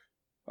life.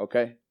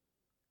 Okay?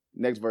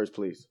 Next verse,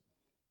 please.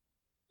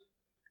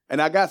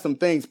 And I got some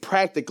things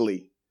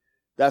practically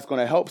that's going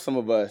to help some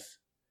of us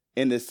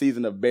in this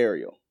season of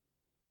burial.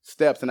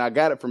 Steps. And I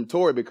got it from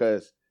Tori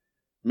because,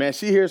 man,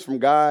 she hears from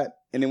God.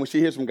 And then when she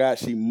hears from God,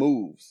 she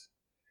moves.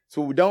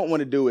 So what we don't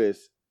want to do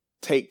is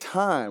take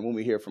time when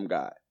we hear from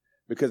God,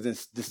 because then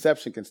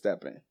deception can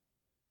step in.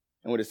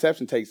 And when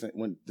deception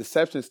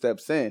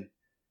steps in,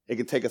 it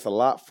can take us a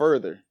lot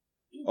further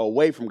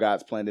away from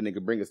God's plan than it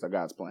could bring us to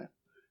God's plan.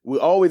 We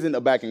always end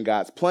up back in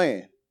God's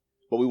plan,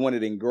 but we want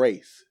it in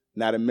grace,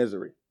 not in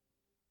misery.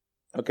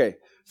 Okay,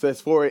 so as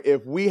for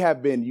if we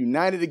have been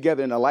united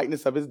together in the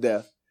likeness of his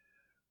death,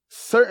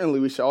 certainly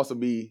we should also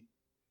be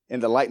in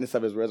the likeness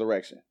of his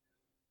resurrection.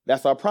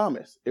 That's our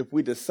promise. If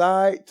we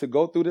decide to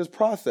go through this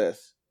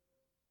process,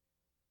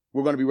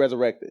 we're going to be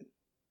resurrected.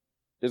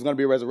 There's going to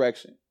be a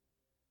resurrection.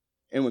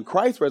 And when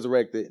Christ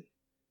resurrected,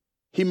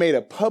 he made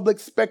a public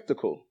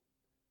spectacle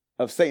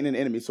of Satan and the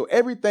enemy. So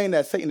everything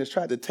that Satan has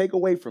tried to take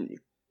away from you,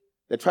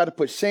 that tried to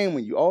put shame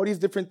on you, all these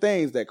different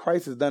things that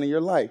Christ has done in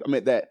your life,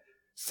 that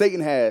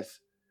Satan has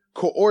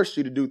coerced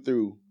you to do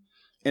through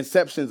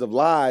inceptions of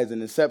lies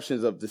and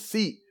inceptions of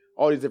deceit,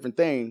 all these different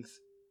things,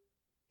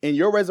 in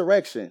your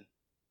resurrection,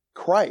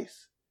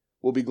 Christ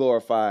will be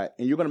glorified,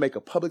 and you're going to make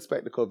a public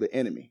spectacle of the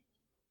enemy.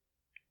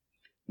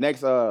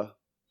 Next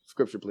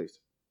scripture, please.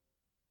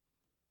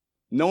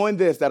 Knowing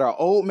this, that our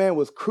old man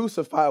was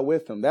crucified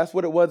with him. That's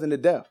what it was in the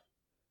death.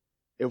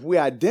 If we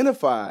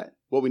identified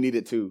what we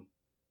needed to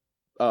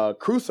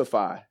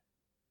crucify,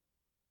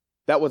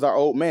 that was our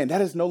old man.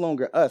 That is no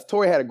longer us.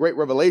 Tori had a great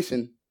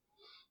revelation,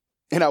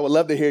 and I would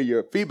love to hear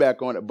your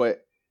feedback on it.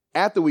 But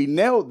after we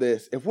nailed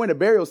this, if we're in the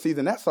burial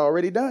season, that's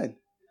already done.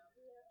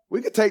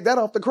 We could take that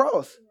off the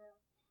cross.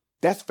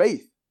 That's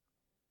faith.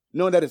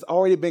 Knowing that it's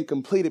already been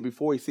completed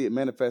before we see it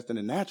manifest in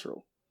the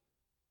natural.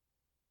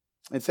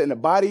 And saying the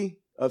body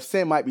of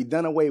sin might be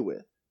done away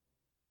with.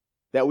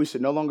 That we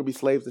should no longer be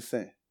slaves to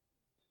sin.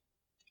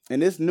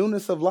 And this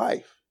newness of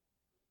life,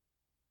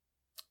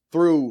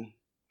 through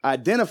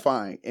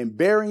identifying and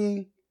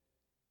burying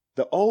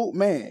the old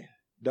man,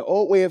 the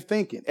old way of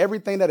thinking,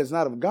 everything that is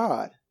not of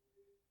God,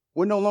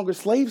 we're no longer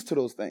slaves to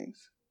those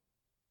things.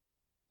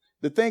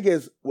 The thing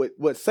is,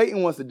 what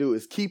Satan wants to do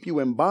is keep you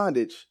in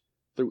bondage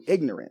through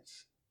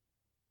ignorance.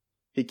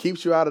 He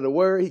keeps you out of the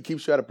word. He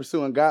keeps you out of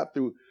pursuing God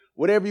through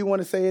whatever you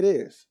want to say it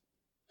is.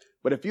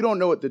 But if you don't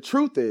know what the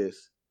truth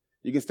is,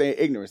 you can stay in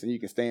ignorance and you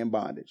can stay in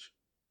bondage.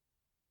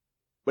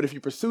 But if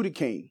you pursue the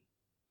king,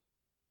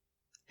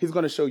 he's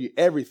going to show you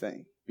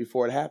everything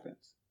before it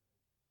happens.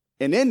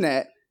 And in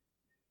that,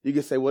 you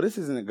can say, well, this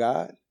isn't a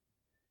God.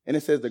 And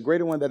it says the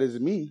greater one that is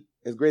in me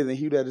is greater than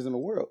he that is in the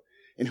world.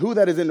 And who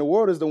that is in the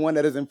world is the one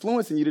that is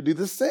influencing you to do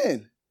the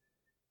sin.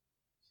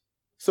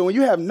 So when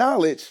you have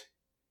knowledge,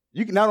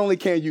 you can, not only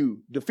can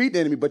you defeat the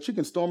enemy, but you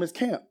can storm his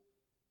camp.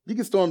 You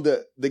can storm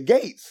the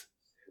gates.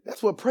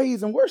 That's what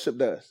praise and worship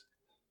does.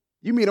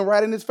 You meet him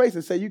right in his face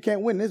and say, you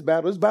can't win this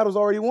battle. This battle's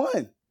already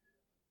won.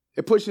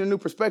 It puts you in a new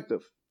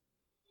perspective.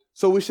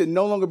 So we should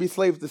no longer be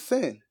slaves to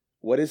sin.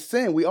 What is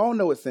sin? We all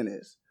know what sin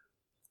is.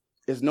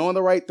 It's knowing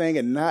the right thing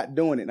and not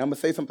doing it. And I'm going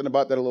to say something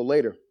about that a little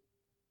later.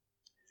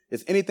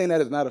 It's anything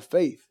that is not of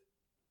faith.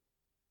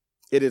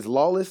 It is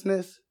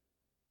lawlessness,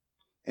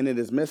 and it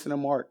is missing a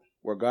mark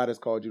where God has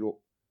called you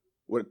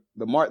to,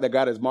 the mark that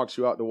God has marked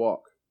you out to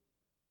walk.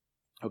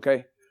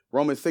 Okay?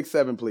 Romans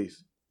 6:7,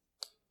 please.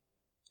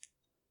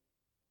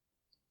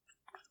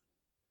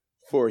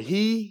 For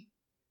he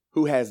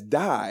who has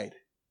died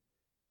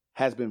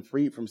has been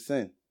freed from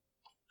sin.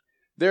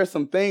 There are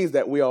some things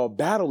that we all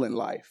battle in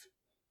life,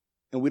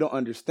 and we don't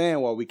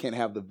understand why we can't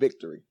have the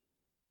victory.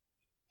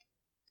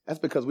 That's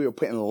because we were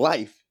putting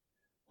life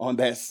on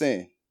that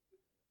sin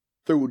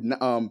through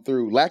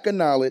lack of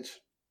knowledge,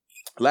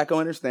 lack of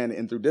understanding,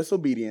 and through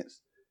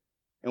disobedience,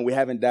 and we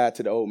haven't died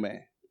to the old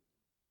man.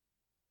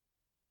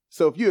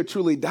 So if you have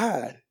truly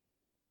died,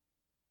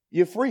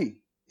 you're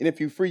free. And if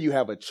you're free, you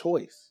have a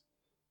choice.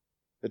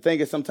 The thing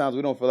is, sometimes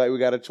we don't feel like we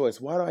got a choice.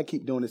 Why do I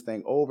keep doing this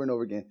thing over and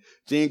over again?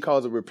 Gene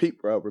calls it repeat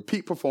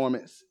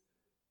performance.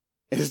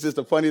 And it's just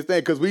the funniest thing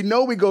because we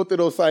know we go through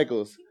those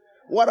cycles.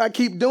 Why do I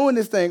keep doing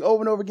this thing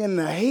over and over again?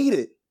 And I hate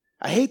it.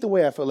 I hate the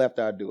way I feel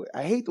after I do it.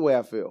 I hate the way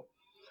I feel.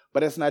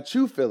 But it's not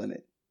you feeling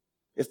it.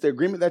 It's the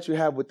agreement that you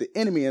have with the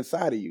enemy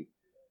inside of you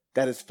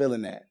that is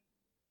feeling that.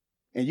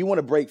 And you want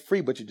to break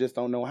free, but you just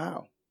don't know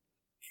how.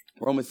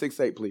 Romans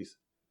 6:8, please.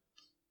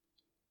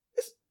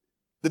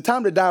 The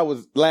time to die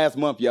was last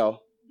month,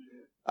 y'all.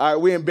 All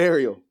right, we're in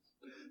burial.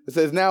 It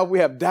says, now if we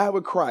have died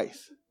with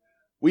Christ,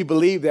 we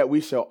believe that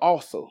we shall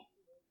also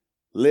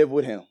live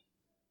with him.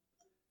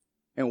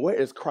 And where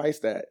is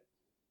Christ at?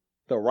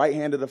 The right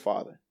hand of the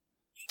Father.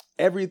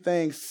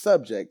 Everything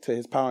subject to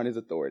his power and his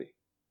authority.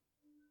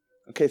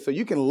 Okay, so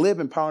you can live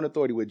in power and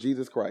authority with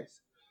Jesus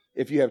Christ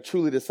if you have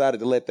truly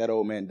decided to let that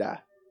old man die.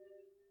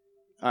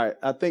 All right,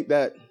 I think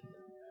that,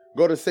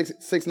 go to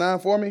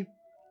 6:9 for me.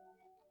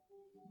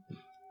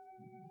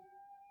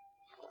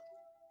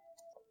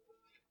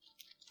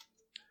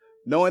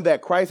 Knowing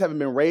that Christ, having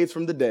been raised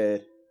from the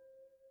dead,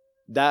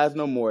 dies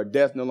no more,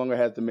 death no longer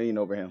has dominion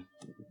over him.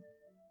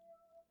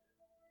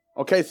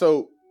 Okay,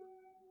 so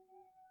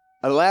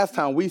the last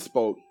time we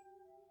spoke,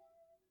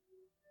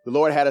 the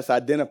Lord had us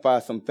identify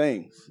some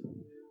things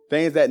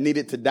that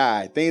needed to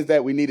die, things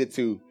that we needed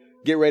to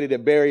get ready to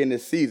bury in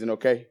this season,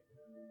 okay?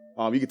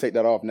 You can take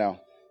that off now.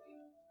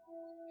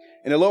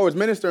 And the Lord was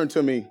ministering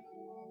to me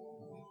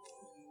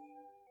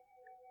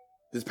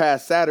this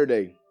past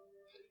Saturday,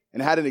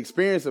 and had an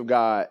experience of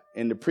God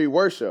in the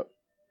pre-worship.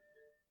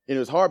 And it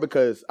was hard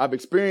because I've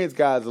experienced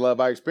God's love.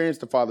 I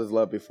experienced the Father's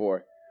love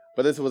before,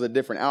 but this was a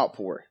different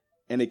outpour,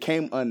 and it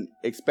came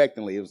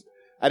unexpectedly.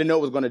 I didn't know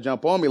it was going to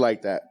jump on me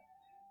like that.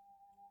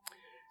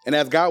 And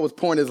as God was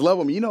pouring his love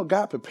on me,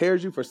 God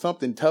prepares you for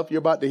something tough you're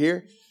about to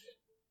hear.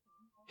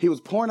 He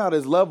was pouring out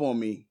his love on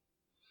me,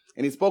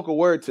 and he spoke a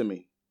word to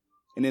me.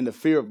 And then the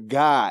fear of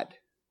God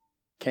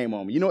came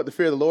on me. You know what the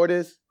fear of the Lord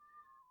is?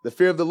 The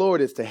fear of the Lord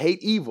is to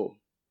hate evil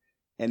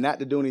and not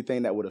to do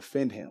anything that would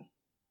offend him.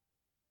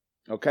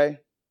 Okay?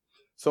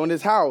 So in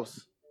this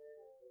house,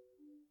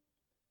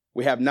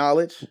 we have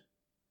knowledge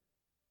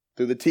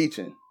through the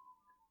teaching.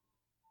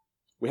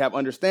 We have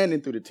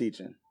understanding through the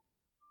teaching.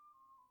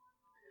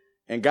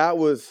 And God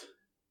was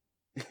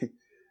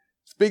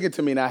speaking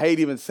to me, and I hate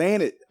even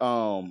saying it.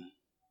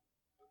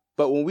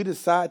 But when we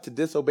decide to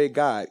disobey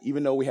God,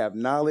 even though we have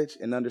knowledge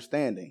and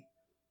understanding,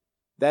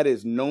 that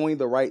is knowing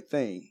the right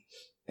thing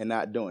and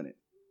not doing it.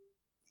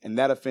 And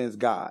that offends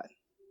God.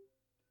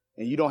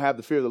 And you don't have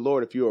the fear of the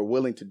Lord if you are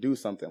willing to do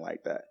something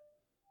like that.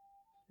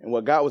 And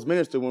what God was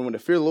ministering when the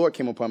fear of the Lord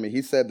came upon me,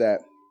 he said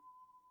that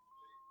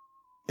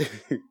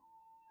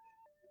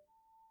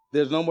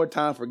there's no more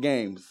time for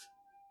games.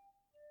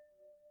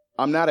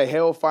 I'm not a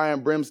hellfire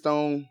and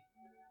brimstone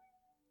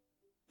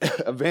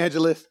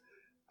evangelist.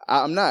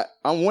 I'm not.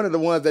 I'm one of the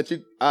ones that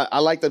I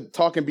like to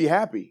talk and be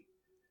happy.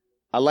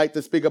 I like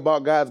to speak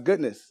about God's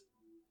goodness.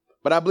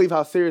 But I believe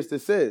how serious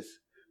this is.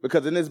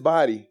 Because in this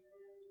body,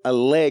 a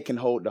leg can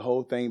hold the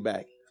whole thing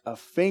back. A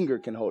finger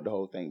can hold the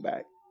whole thing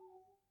back.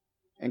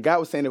 And God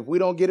was saying, if we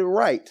don't get it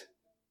right,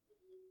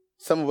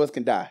 some of us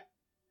can die.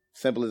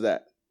 Simple as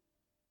that.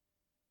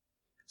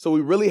 So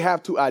we really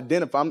have to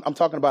identify. I'm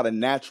talking about a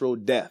natural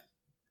death.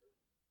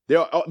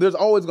 There's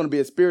always going to be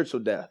a spiritual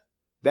death.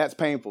 That's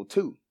painful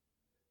too.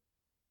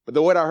 But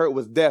the word I heard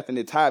was death, and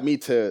it tied me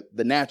to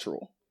the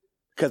natural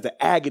because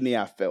the agony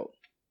I felt.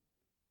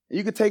 And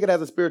you could take it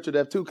as a spiritual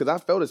death too, because I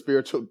felt a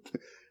spiritual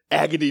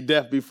agony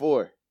death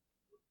before.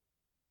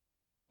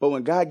 But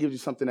when God gives you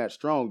something that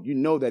strong, you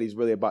know that he's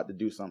really about to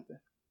do something.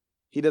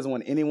 He doesn't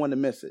want anyone to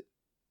miss it.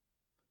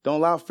 Don't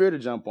allow fear to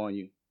jump on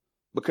you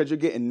because you're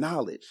getting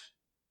knowledge.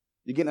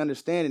 You're getting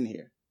understanding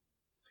here.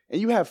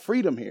 And you have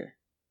freedom here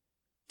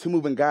to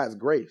move in God's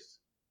grace.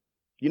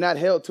 You're not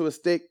held to a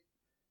stick.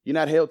 You're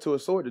not held to a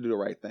sword to do the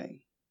right thing.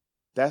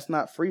 That's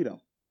not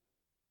freedom.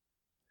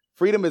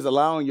 Freedom is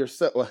allowing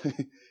yourself,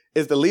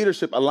 is the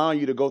leadership allowing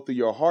you to go through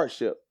your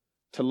hardship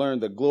to learn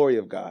the glory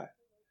of God,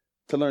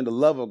 to learn the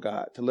love of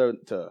God, to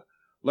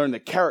learn the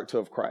character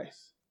of Christ.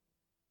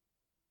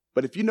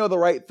 But if you know the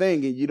right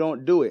thing and you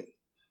don't do it,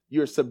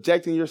 you're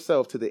subjecting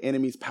yourself to the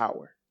enemy's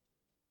power.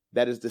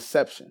 That is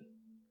deception.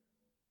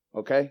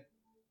 Okay?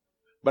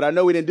 But I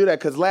know we didn't do that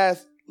because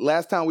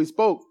last time we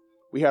spoke,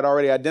 we had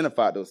already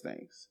identified those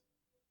things.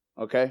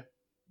 Okay?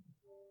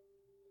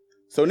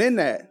 So in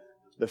that,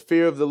 the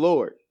fear of the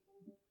Lord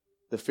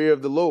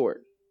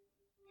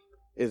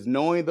is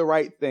knowing the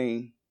right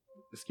thing.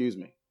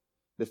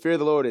 The fear of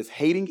the Lord is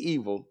hating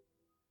evil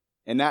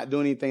and not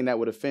doing anything that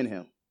would offend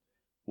him.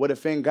 What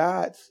offend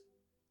God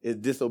is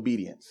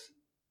disobedience.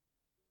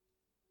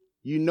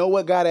 You know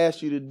what God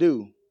asked you to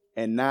do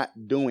and not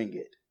doing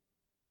it.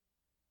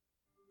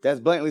 That's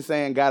blatantly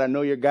saying, God, I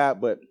know you're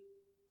God, but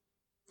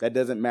that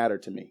doesn't matter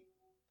to me.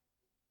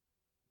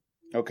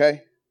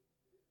 Okay?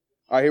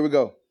 All right, here we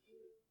go.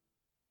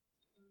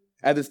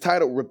 As it's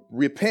titled,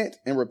 Repent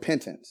and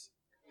Repentance.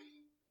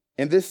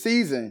 In this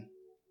season,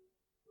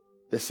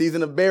 the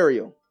season of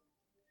burial,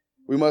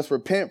 we must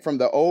repent from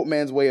the old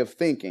man's way of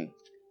thinking,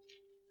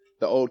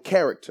 the old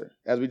character.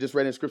 As we just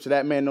read in Scripture,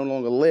 that man no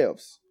longer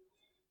lives.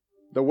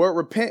 The word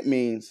repent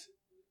means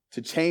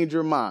to change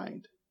your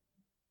mind,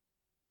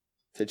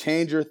 to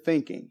change your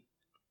thinking.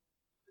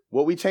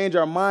 What we change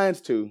our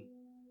minds to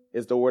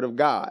is the word of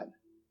God,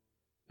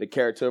 the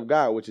character of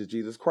God, which is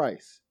Jesus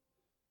Christ.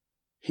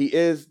 He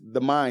is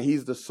the mind.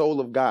 He's the soul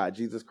of God,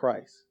 Jesus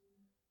Christ.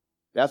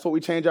 That's what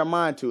we change our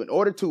mind to. In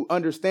order to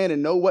understand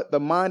and know what the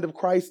mind of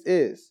Christ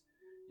is,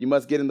 you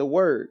must get in the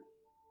word.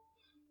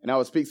 And I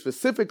will speak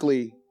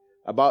specifically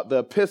about the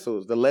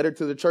epistles, the letter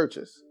to the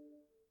churches.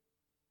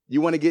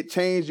 You want to get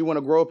changed? You want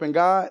to grow up in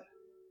God?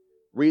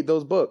 Read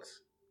those books.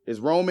 It's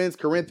Romans,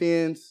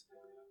 Corinthians,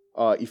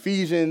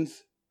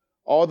 Ephesians,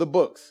 all the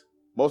books.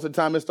 Most of the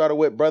time it started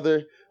with,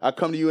 brother, I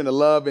come to you in the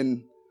love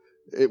and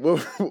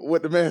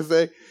what the man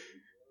say?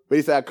 But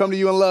he said, I come to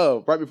you in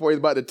love right before he's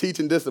about to teach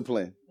and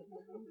discipline.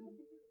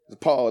 It's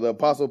Paul, the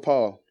Apostle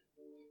Paul.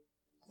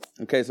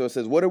 Okay, so it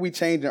says, what are we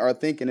changing our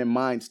thinking and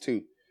minds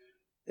to?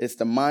 It's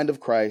the mind of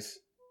Christ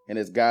and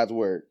it's God's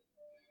word.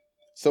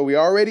 So we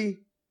already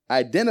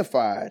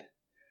identified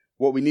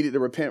what we needed to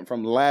repent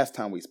from last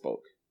time we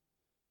spoke.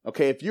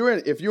 Okay, if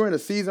you're in a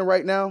season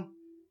right now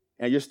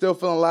and you're still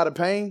feeling a lot of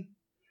pain,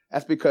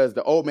 that's because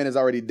the old man is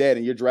already dead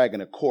and you're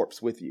dragging a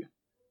corpse with you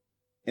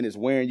and it's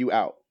wearing you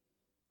out.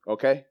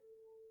 Okay?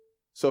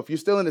 So if you're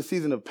still in a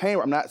season of pain,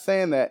 I'm not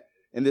saying that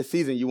in this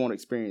season you won't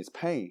experience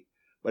pain.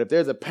 But if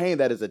there's a pain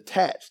that is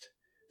attached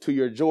to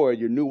your joy,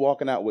 your new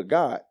walking out with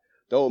God,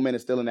 The old man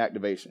is still in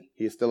activation.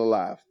 He is still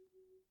alive.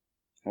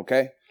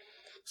 Okay?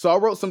 So I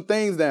wrote some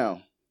things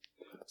down.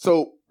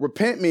 So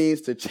repent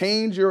means to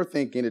change your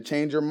thinking, to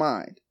change your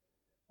mind.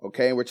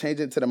 Okay? And we're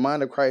changing it to the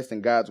mind of Christ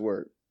and God's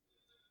word.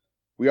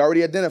 We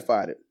already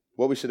identified it,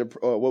 what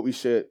we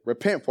should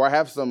repent for. I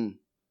have some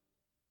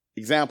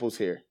examples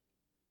here.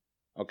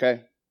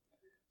 Okay?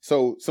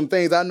 So some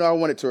things I know I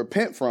wanted to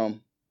repent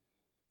from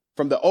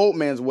the old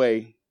man's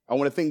way, I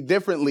want to think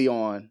differently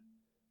on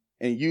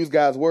and use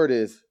God's word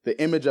is the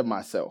image of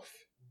myself.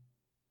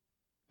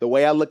 The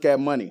way I look at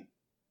money,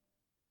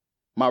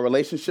 my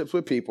relationships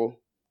with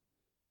people,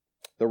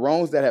 the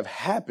wrongs that have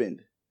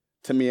happened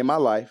to me in my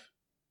life,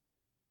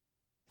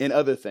 and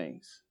other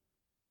things.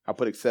 I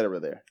put etc.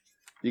 there.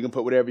 You can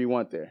put whatever you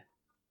want there.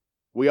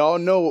 We all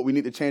know what we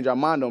need to change our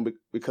mind on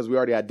because we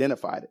already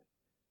identified it.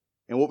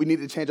 And what we need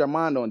to change our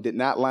mind on did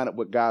not line up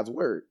with God's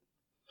word.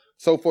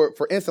 So for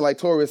instance, like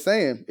Tori was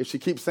saying, if she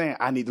keeps saying,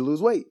 I need to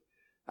lose weight,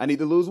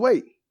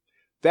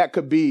 that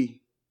could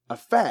be a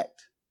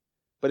fact,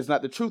 but it's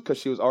not the truth because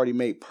she was already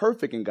made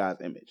perfect in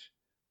God's image.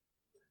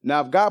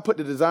 Now, if God put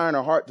the desire in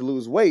her heart to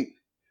lose weight,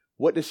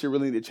 what does she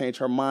really need to change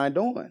her mind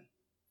on?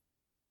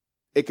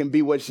 It can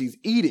be what she's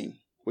eating,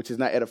 which is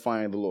not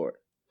edifying the Lord.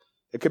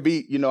 It could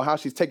be, how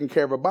she's taking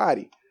care of her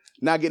body,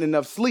 not getting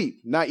enough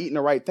sleep, not eating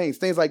the right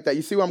things like that.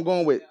 You see where I'm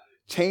going with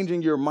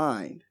changing your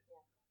mind,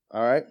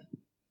 all right?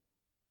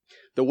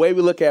 The way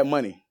we look at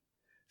money,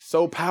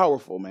 so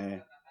powerful,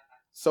 man,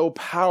 so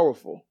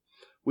powerful.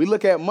 We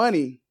look at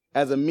money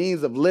as a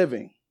means of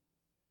living,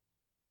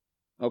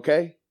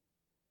 okay?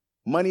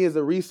 Money is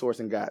a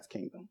resource in God's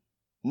kingdom.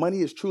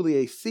 Money is truly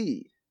a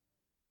seed,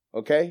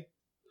 okay?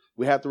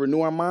 We have to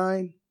renew our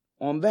mind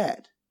on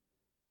that.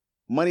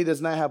 Money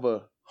does not have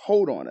a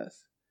hold on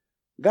us.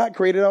 God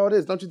created all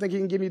this. Don't you think he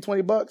can give you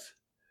 $20?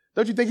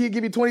 Don't you think he can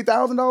give you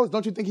 $20,000?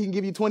 Don't you think he can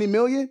give you 20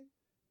 million?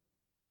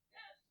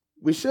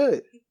 We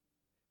should,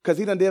 because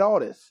he done did all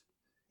this.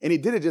 And he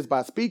did it just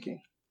by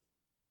speaking,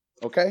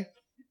 okay?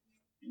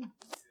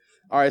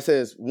 All right, it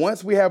says,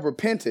 once we have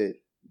repented,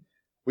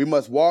 we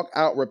must walk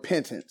out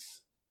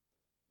repentance.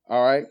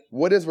 All right,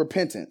 what is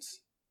repentance?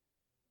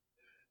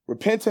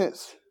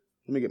 Repentance,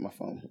 let me get my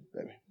phone,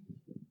 baby.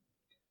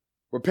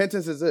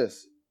 Repentance is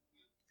this.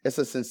 It's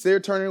a sincere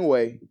turning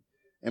away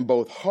in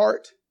both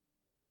heart,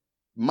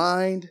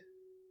 mind,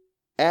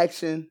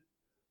 action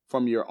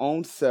from your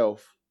own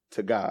self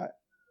to God.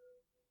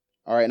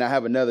 All right, and I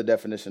have another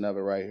definition of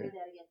it right here.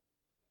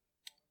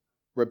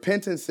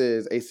 Repentance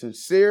is a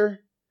sincere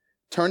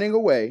turning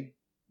away,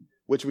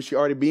 which we should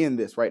already be in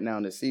this right now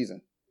in this season,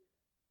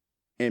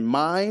 in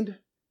mind,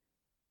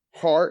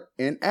 heart,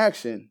 and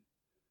action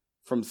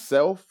from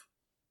self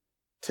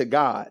to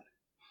God.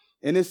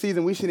 In this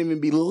season, we shouldn't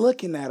even be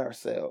looking at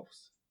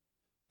ourselves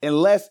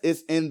unless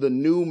it's in the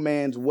new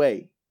man's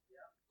way,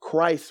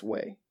 Christ's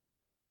way.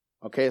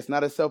 Okay, it's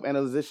not a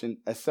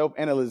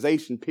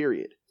self-analyzation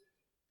period.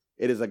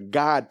 It is a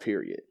God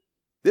period.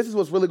 This is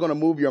what's really going to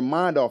move your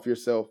mind off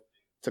yourself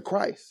to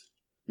Christ,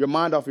 your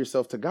mind off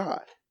yourself to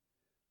God.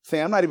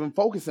 Say, I'm not even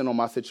focusing on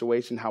my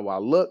situation, how I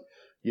look,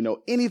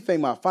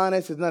 anything, my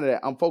finances, none of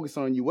that. I'm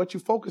focusing on you. What you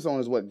focus on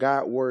is what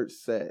God's word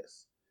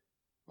says.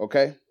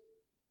 Okay?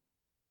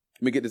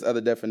 Let me get this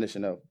other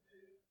definition of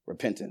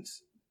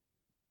repentance.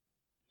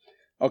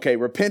 Okay,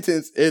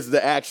 repentance is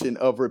the action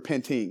of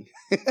repenting.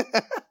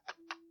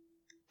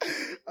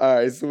 All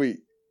right, sweet.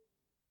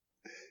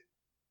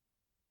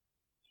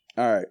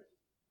 All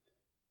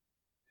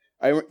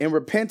right. In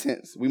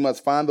repentance, we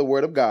must find the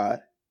word of God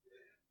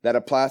that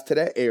applies to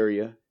that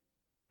area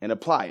and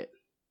apply it.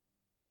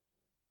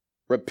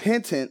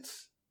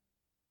 Repentance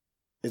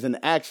is an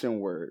action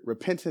word.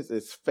 Repentance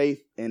is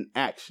faith in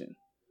action.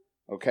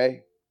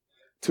 Okay?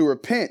 To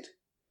repent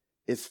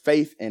is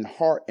faith in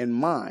heart and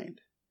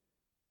mind.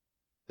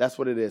 That's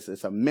what it is.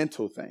 It's a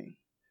mental thing.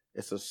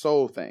 It's a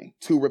soul thing.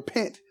 To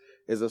repent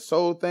is a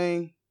soul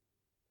thing.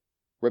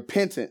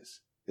 Repentance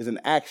is an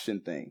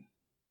action thing.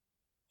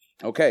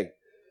 Okay.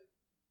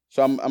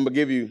 So I'm going to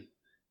give you.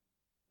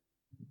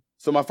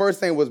 So my first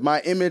thing was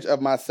my image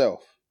of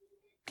myself.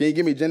 Can you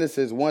give me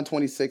Genesis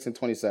 1:26 and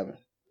 27?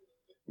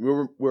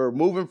 We're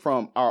moving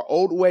from our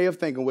old way of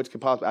thinking, which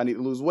could possibly, I need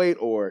to lose weight,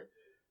 or,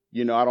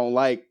 I don't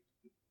like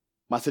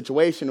my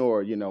situation,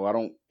 or, I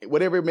don't,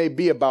 whatever it may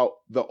be about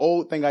the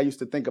old thing I used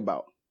to think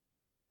about.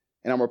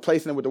 And I'm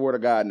replacing it with the word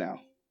of God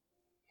now.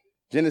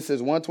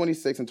 Genesis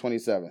 1:26 and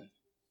 27.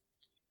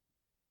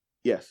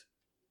 Yes.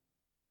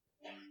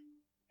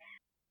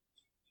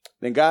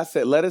 Then God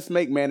said, let us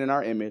make man in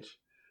our image,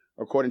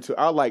 according to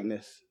our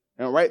likeness.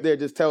 And right there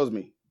just tells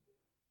me,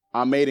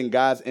 I'm made in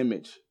God's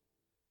image.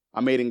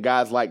 I'm made in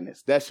God's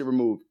likeness. That should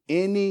remove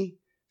any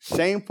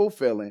shameful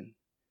feeling,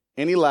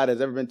 any lie that's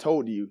ever been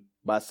told to you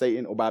by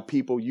Satan or by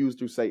people used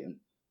through Satan.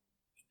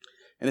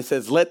 And it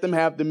says, let them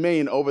have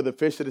dominion over the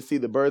fish of the sea,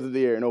 the birds of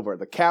the air, and over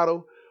the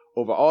cattle,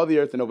 over all the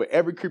earth, and over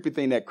every creepy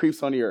thing that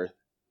creeps on the earth.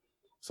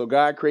 So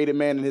God created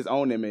man in his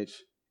own image,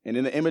 and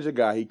in the image of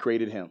God, he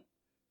created him.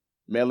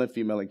 Male and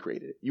female, he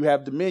created it. You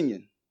have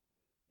dominion.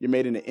 You're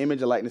made in the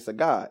image and likeness of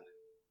God.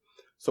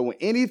 So when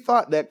any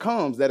thought that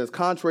comes that is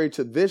contrary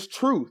to this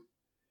truth,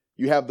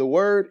 you have the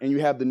word and you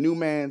have the new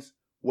man's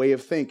way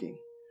of thinking,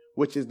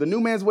 which is the new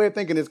man's way of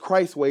thinking is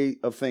Christ's way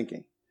of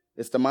thinking.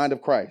 It's the mind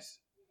of Christ.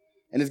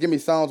 And it's giving me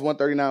Psalms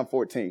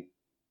 139:14.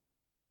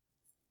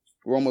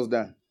 We're almost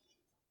done.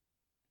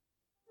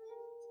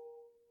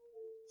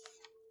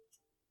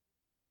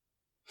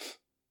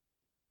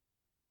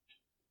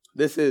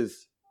 This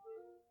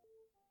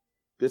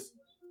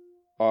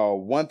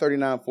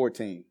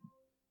 139:14.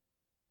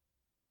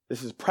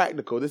 This is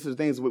practical. This is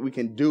things that we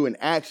can do in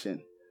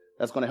action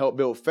that's going to help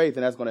build faith,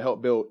 and that's going to help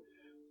build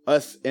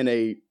us in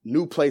a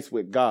new place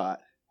with God.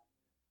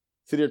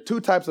 See, there are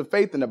two types of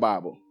faith in the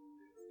Bible.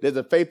 There's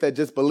a faith that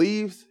just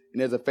believes, and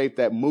there's a faith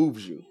that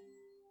moves you.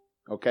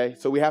 Okay?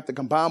 So we have to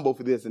combine both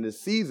of this in this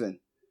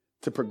season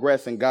to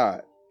progress in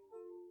God.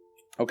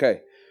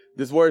 Okay.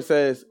 This word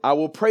says, I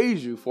will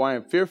praise you, for I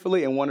am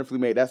fearfully and wonderfully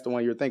made. That's the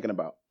one you're thinking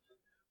about.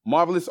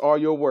 Marvelous are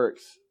your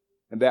works,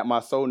 and that my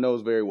soul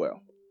knows very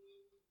well.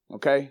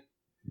 Okay?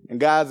 In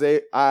God's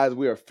eyes,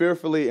 we are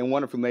fearfully and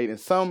wonderfully made. And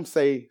some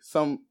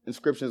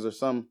inscriptions or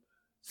some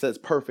says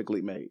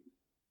perfectly made.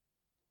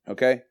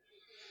 Okay?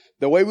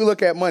 The way we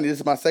look at money, this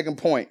is my second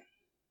point.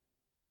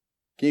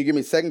 Can you give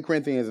me 2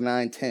 Corinthians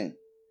 9:10?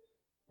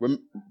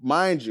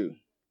 Remind you,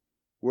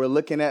 we're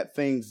looking at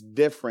things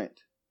different.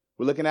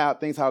 We're looking at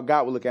things how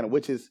God will look at it,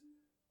 which is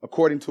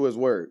according to his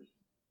word.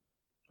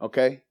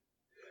 Okay?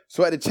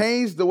 So I had to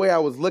change the way I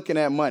was looking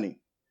at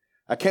money.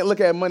 I can't look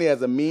at money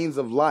as a means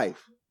of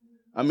life,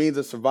 a means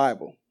of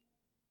survival.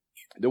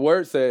 The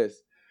word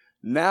says,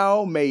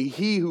 now may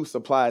he who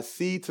supplies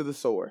seed to the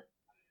sower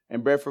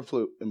and bread for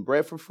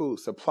food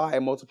supply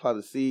and multiply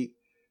the seed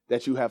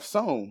that you have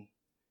sown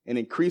and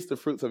increase the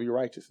fruits of your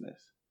righteousness.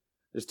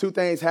 There's two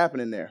things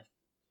happening there.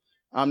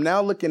 I'm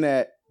now looking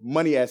at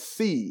money as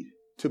seed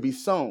to be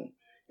sown.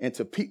 And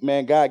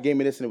man, God gave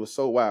me this and it was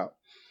so wild.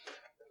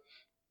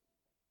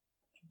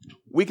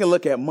 We can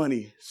look at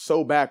money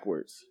so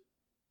backwards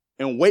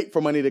and wait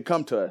for money to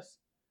come to us.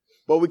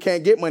 But we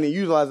can't get money and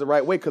utilize it the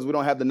right way because we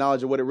don't have the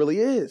knowledge of what it really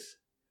is.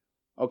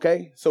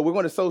 Okay? So we're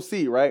going to sow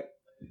seed, right?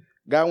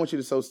 God wants you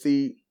to sow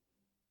seed.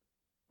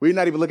 We're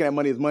not even looking at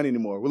money as money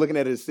anymore. We're looking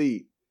at it as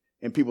seed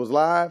in people's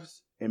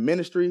lives, in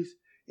ministries,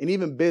 and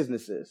even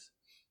businesses.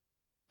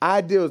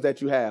 Ideals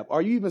that you have.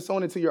 Are you even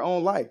sowing into your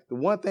own life? The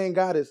one thing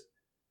God has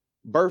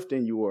birthed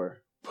in you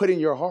or put in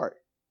your heart.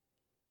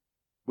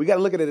 We got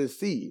to look at it as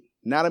seed,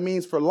 not a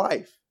means for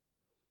life.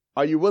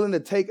 Are you willing to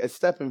take a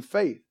step in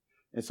faith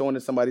and sow into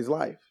somebody's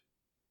life?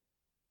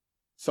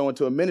 Sow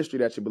into a ministry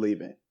that you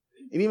believe in.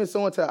 And even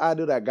sow into an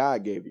ideal that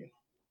God gave you.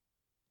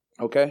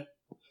 Okay?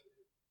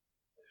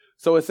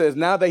 So it says,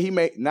 now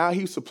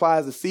he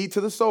supplies the seed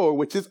to the sower,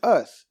 which is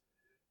us,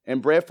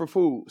 and bread for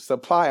food.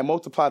 Supply and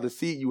multiply the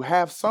seed you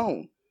have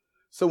sown.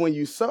 So when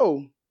you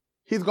sow,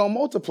 he's going to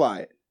multiply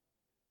it.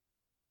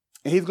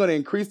 And he's going to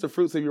increase the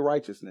fruits of your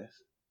righteousness.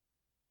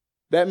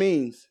 That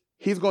means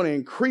he's going to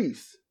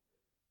increase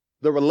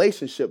the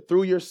relationship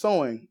through your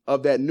sowing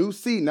of that new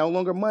seed, no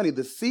longer money,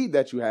 the seed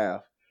that you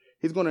have.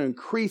 He's going to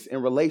increase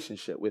in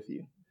relationship with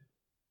you.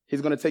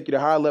 He's going to take you to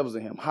higher levels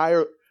of him,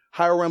 higher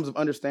realms of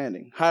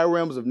understanding, higher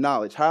realms of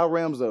knowledge, higher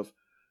realms of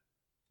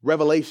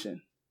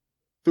revelation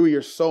through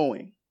your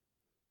sowing.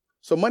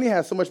 So money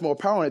has so much more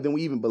power on it than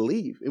we even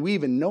believe and we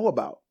even know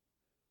about.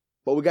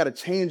 But we got to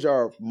change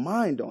our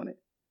mind on it.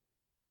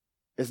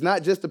 It's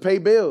not just to pay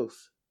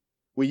bills.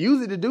 We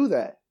use it to do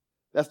that.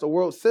 That's the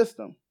world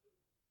system.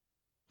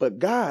 But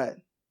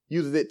God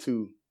uses it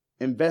to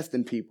invest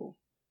in people,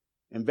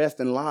 invest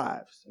in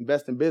lives,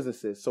 invest in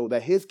businesses so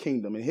that his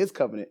kingdom and his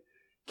covenant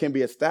can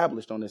be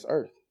established on this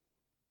earth.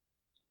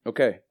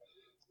 Okay.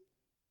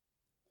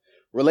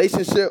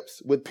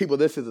 Relationships with people.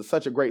 This is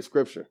such a great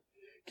scripture.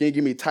 Can you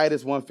give me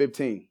Titus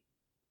 1:15?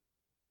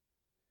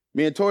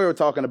 Me and Tori were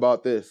talking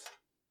about this.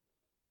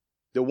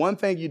 The one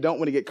thing you don't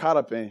want to get caught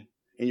up in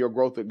your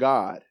growth with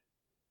God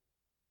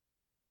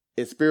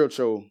is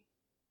spiritual.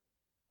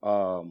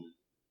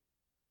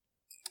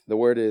 The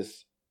word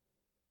is,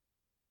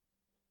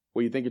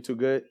 well, you think you're too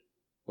good?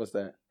 What's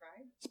that?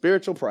 Pride.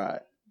 Spiritual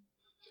pride.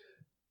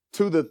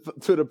 To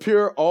the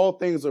pure, all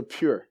things are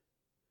pure.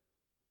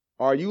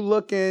 Are you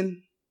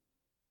looking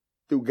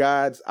through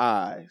God's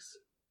eyes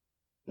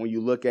when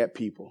you look at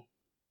people?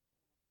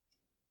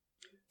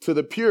 To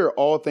the pure,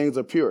 all things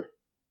are pure.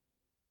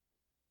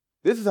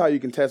 This is how you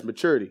can test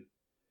maturity.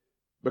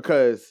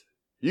 Because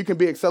you can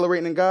be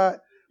accelerating in God,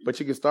 but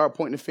you can start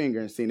pointing the finger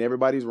and seeing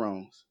everybody's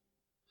wrongs.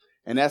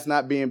 And that's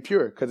not being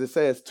pure, because it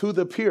says, to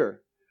the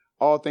pure,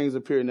 all things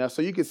are pure. Now,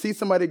 so you can see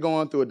somebody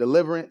going through a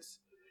deliverance.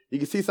 You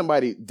can see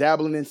somebody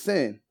dabbling in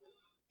sin.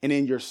 And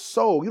in your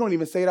soul, you don't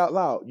even say it out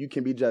loud, you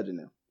can be judging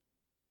them.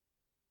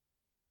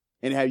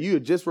 And have you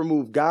just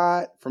removed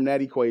God from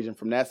that equation,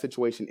 from that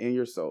situation in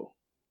your soul?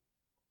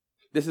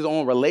 This is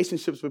on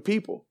relationships with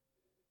people.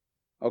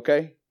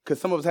 Okay?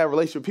 Because some of us have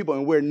relationships with people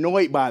and we're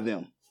annoyed by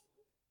them.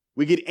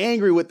 We get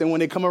angry with them when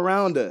they come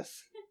around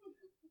us.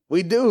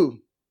 We do.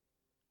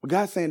 But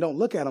God's saying, don't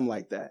look at them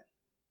like that.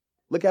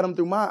 Look at them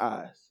through my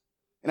eyes.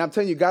 And I'm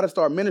telling you, God will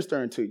start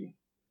ministering to you.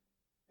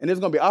 And there's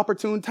going to be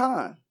opportune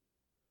time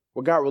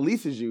where God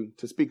releases you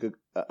to speak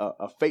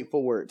a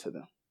faithful word to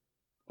them,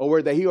 a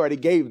word that he already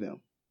gave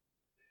them.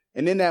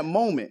 And in that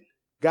moment,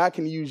 God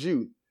can use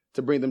you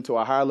to bring them to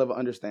a higher level of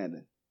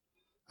understanding.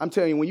 I'm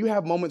telling you, when you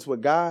have moments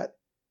with God,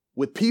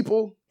 with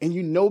people, and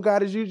you know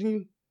God is using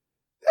you,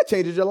 that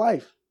changes your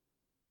life.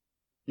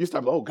 You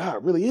start, oh,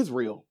 God really is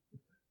real.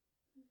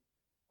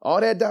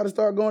 All that doubt will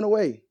start going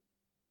away.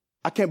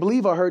 I can't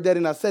believe I heard that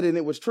and I said it and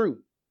it was true.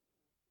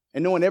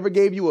 And no one ever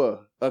gave you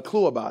a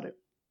clue about it.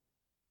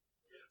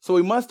 So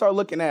we must start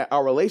looking at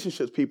our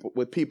relationships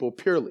with people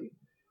purely.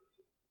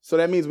 So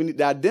that means we need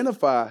to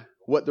identify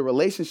what the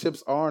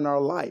relationships are in our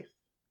life.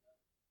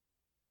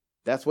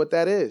 That's what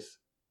that is.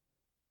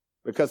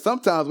 Because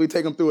sometimes we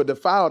take them through a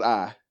defiled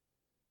eye.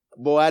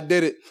 Boy, I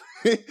did it.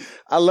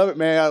 I love it,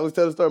 man. I was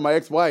telling the story of my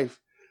ex-wife.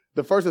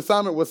 The first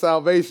assignment was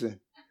salvation.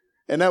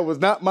 And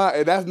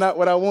that's not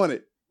what I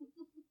wanted.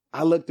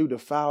 I looked through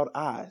defiled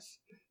eyes.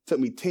 It took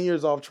me 10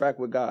 years off track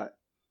with God.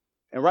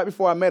 And right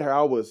before I met her,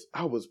 I was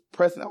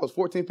pressing. I was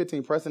 14,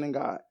 15, pressing in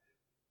God.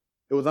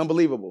 It was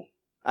unbelievable.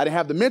 I didn't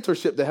have the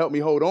mentorship to help me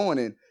hold on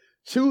and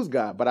choose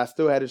God, but I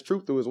still had his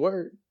truth through his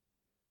word.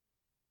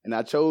 And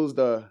I chose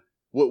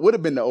what would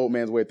have been the old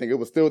man's way of thinking. It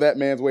was still that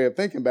man's way of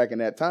thinking back in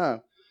that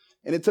time.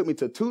 And it took me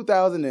to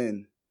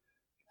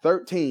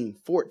 2013,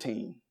 14.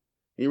 And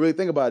you really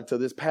think about it, till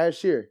this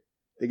past year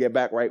to get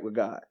back right with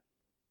God.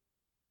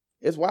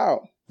 It's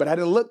wild. But I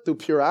didn't look through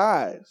pure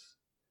eyes.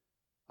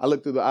 I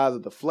looked through the eyes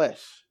of the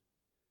flesh.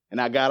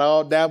 And I got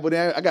all dabbled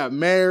in. I got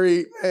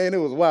married. Man, it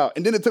was wild.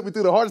 And then it took me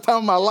through the hardest time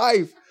of my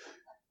life.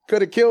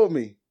 Could have killed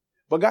me.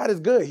 But God is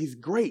good. He's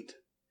great.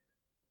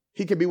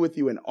 He can be with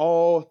you in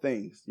all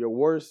things. Your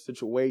worst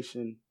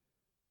situation,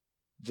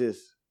 just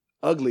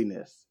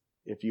ugliness,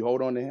 if you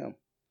hold on to him.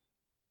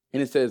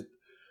 And it says,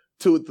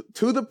 to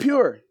the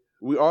pure,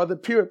 we are the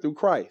pure through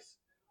Christ.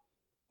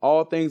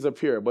 All things are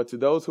pure. But to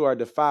those who are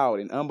defiled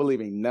and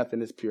unbelieving,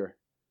 nothing is pure.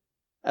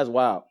 That's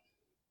wild.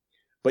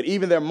 But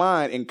even their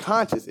mind and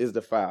conscience is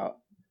defiled.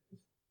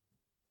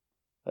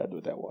 What did I do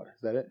with that water?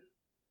 Is that it?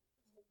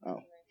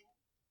 Oh.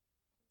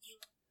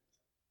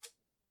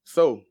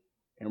 So,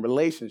 in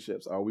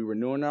relationships, are we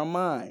renewing our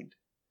mind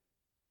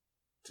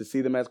to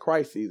see them as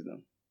Christ sees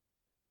them?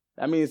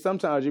 I mean,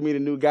 sometimes you meet a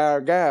new guy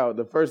or gal,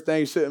 the first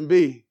thing shouldn't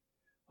be,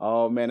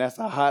 oh man, that's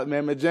a hot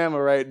mamma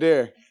jamma right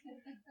there.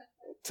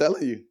 I'm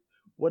telling you,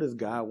 what does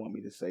God want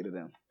me to say to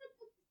them?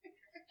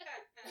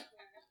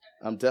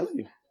 I'm telling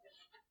you.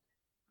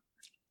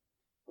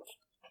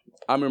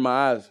 I'm in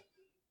my eyes.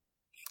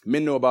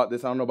 Men know about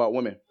this. I don't know about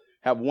women.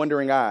 Have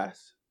wandering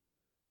eyes.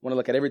 Want to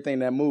look at everything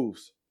that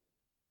moves.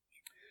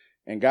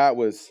 And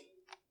this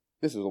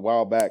was a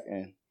while back,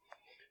 and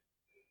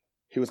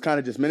he was kind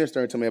of just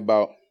ministering to me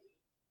about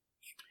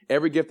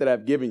every gift that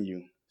I've given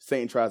you,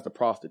 Satan tries to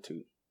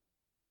prostitute.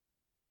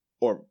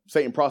 Or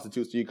Satan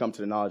prostitutes till you come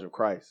to the knowledge of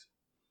Christ.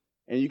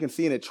 And you can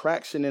see an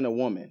attraction in a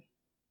woman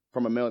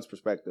from a male's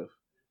perspective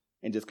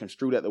and just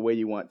construe that the way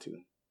you want to.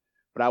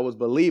 But I was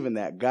believing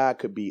that God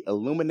could be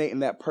illuminating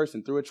that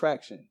person through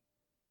attraction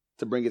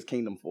to bring his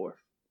kingdom forth.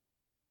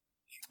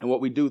 And what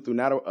we do through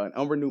not an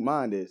unrenewed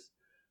mind is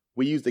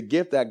we use the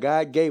gift that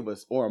God gave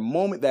us or a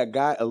moment that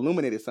God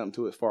illuminated something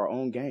to us for our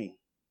own gain.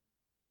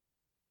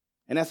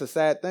 And that's a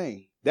sad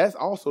thing. That's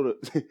also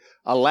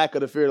a lack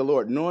of the fear of the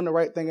Lord, knowing the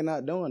right thing and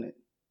not doing it.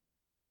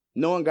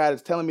 Knowing God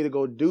is telling me to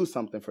go do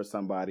something for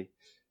somebody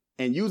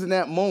and using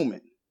that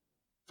moment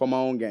for my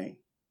own gain.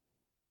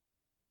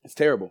 It's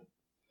terrible.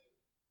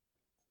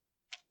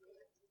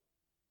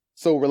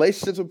 So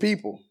relationships with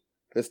people,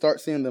 let's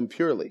start seeing them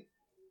purely.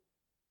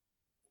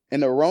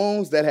 And the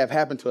wrongs that have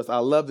happened to us, I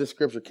love this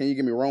scripture. Can you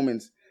give me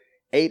Romans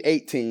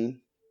 8:18?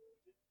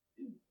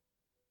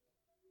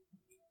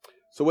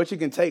 So what you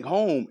can take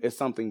home is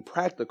something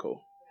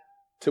practical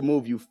to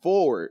move you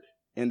forward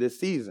in this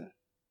season.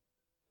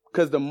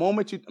 Because the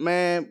moment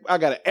I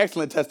got an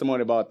excellent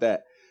testimony about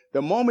that.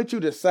 The moment you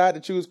decide to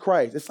choose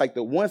Christ, it's like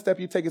the one step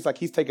you take, it's like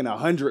he's taking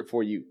 100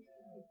 for you.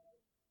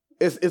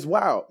 It's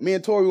wild. Me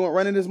and Tori went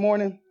running this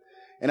morning,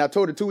 and I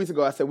told her 2 weeks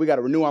ago, I said, we got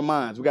to renew our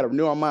minds. We got to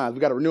renew our minds.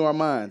 We got to renew our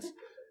minds.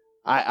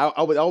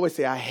 I would always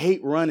say, I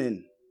hate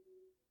running.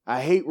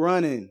 I hate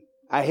running.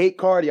 I hate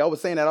cardio. I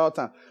was saying that all the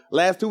time.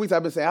 Last 2 weeks,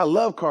 I've been saying, I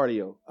love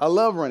cardio. I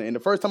love running. And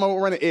the first time I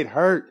went running, it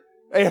hurt.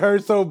 It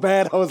hurt so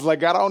bad. I was like,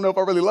 God, I don't know if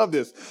I really love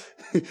this.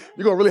 You're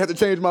going to really have to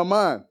change my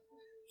mind.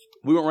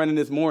 We went running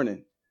this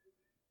morning.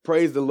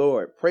 Praise the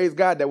Lord. Praise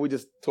God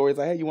that Tori's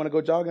like, hey, you want to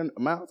go jogging a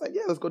mile? I was like,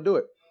 yeah, let's go do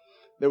it.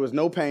 There was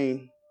no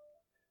pain.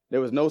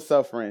 There was no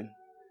suffering.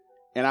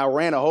 And I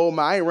ran a whole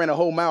mile. I ain't ran a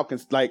whole mile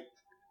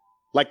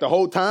like the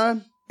whole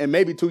time in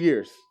maybe 2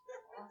 years.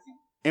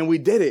 And we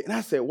did it. And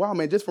I said, wow,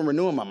 man, just from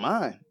renewing my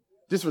mind,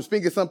 just from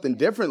speaking something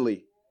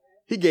differently,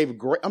 he gave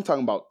great, I'm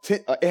talking about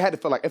 10,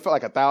 it felt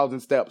like 1,000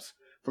 steps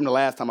from the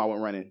last time I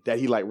went running that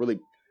he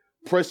really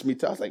pushed me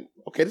to. I was like,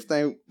 okay,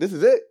 this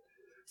is it.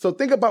 So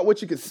think about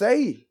what you could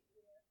say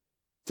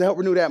to help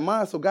renew that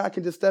mind so God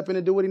can just step in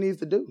and do what he needs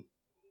to do.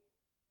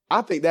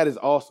 I think that is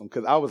awesome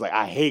because I was like,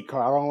 I hate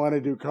cardio. I don't want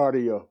to do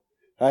cardio.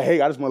 I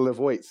just want to lift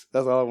weights.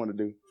 That's all I want to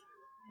do.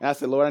 And I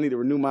said, Lord, I need to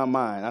renew my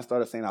mind. I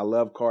started saying, I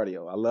love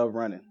cardio. I love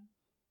running.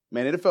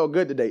 Man, it felt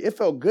good today. It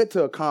felt good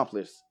to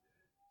accomplish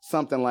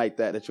something like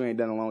that you ain't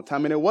done in a long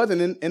time. And it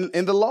wasn't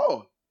in the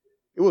law.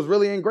 It was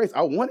really in grace.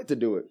 I wanted to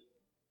do it.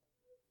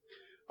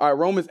 All right,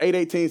 Romans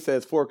 8:18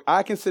 says, for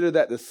I consider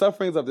that the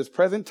sufferings of this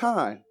present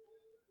time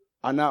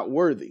are not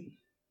worthy.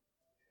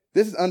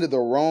 This is under the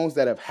wrongs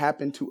that have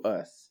happened to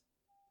us.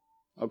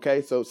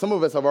 Okay, so some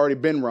of us have already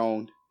been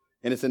wronged,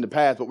 and it's in the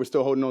past, but we're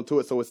still holding on to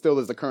it, so it still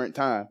is the current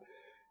time.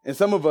 And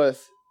some of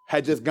us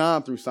had just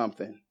gone through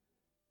something.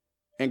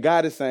 And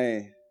God is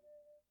saying,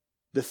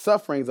 the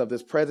sufferings of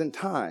this present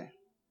time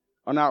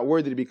are not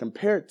worthy to be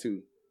compared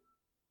to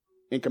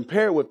and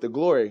compared with the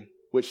glory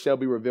which shall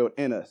be revealed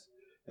in us.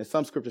 And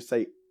some scriptures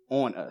say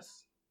on us.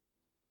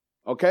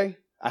 Okay?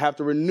 I have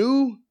to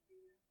renew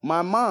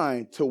my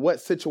mind to what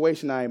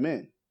situation I am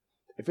in.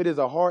 If it is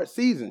a hard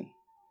season,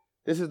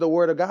 this is the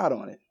word of God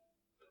on it.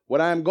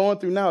 What I am going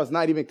through now is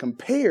not even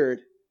compared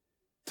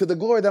to the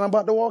glory that I'm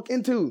about to walk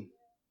into.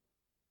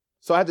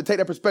 So I have to take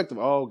that perspective.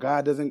 Oh,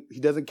 God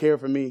doesn't care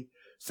for me.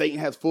 Satan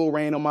has full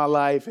reign on my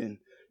life, and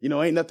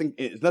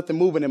it's nothing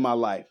moving in my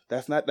life.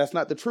 That's not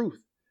the truth.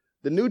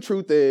 The new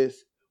truth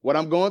is what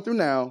I'm going through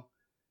now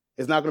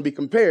is not going to be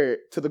compared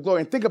to the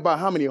glory. And think about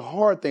how many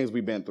hard things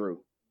we've been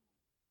through.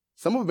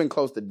 Some have been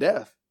close to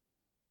death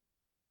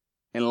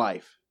in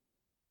life.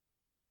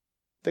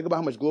 Think about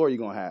how much glory you're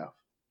going to have.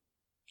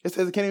 It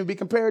says it can't even be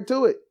compared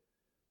to it.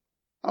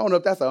 I don't know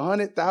if that's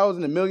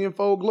 100,000, a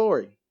million-fold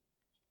glory.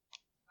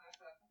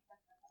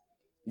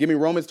 Give me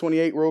Romans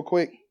 28 real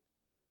quick.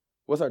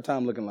 What's our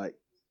time looking like?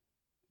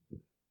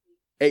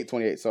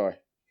 8:28, sorry.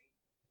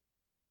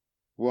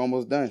 We're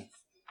almost done.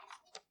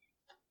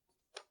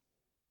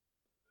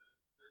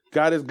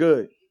 God is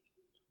good.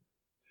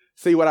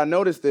 See, what I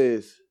noticed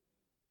is,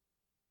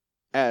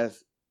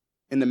 as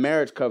in the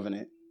marriage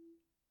covenant,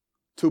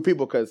 two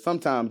people, because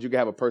sometimes you can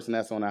have a person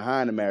that's on the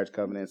high in the marriage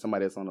covenant and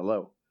somebody that's on the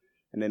low.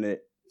 And then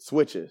it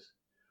switches.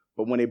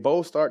 But when they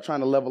both start trying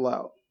to level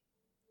out,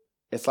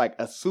 it's like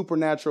a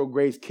supernatural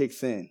grace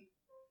kicks in.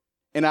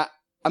 And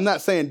I'm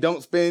not saying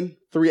don't spend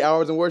 3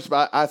 hours in worship.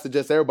 I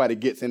suggest everybody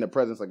gets in the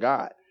presence of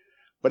God.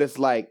 But it's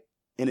like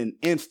in an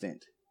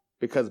instant,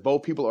 because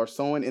both people are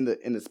sowing in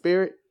the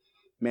spirit,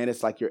 man,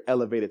 it's like you're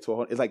elevated to a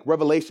whole, it's like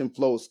revelation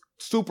flows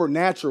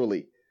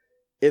supernaturally.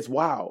 It's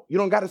wow. You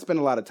don't got to spend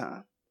a lot of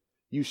time.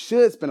 You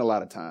should spend a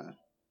lot of time.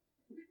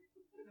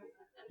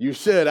 You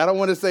should. I don't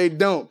want to say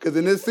don't, because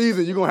in this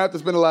season, you're going to have to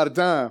spend a lot of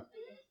time.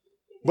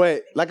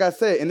 But like I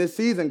said, in this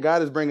season,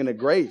 God is bringing a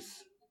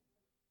grace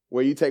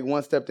where you take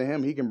one step to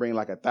him, he can bring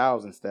like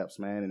 1,000 steps,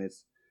 man. And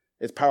it's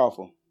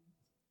powerful.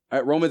 All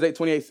right, Romans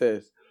 8:28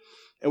 says,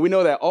 and we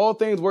know that all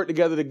things work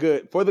together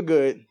for the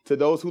good to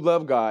those who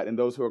love God and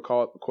those who are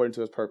called according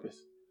to his purpose.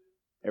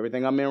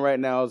 Everything I'm in right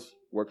now is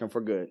working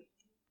for good.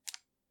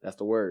 That's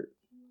the word.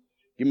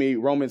 Give me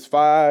Romans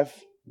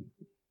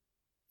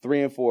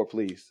 5:3-4,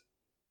 please.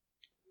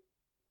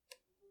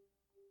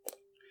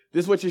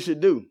 This is what you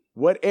should do.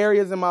 What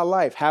areas in my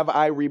life have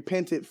I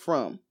repented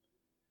from?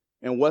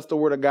 And what's the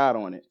word of God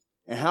on it?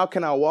 And how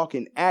can I walk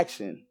in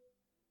action?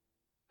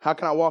 How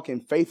can I walk in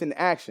faith and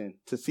action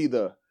to see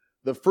the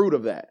fruit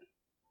of that?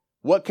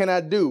 What can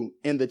I do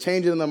in the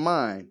changing of the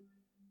mind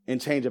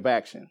and change of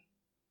action?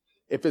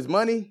 If it's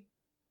money,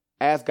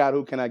 ask God,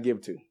 who can I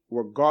give to,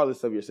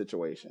 regardless of your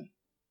situation?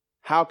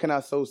 How can I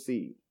sow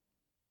seed?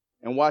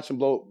 And watch him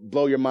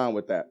blow your mind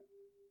with that.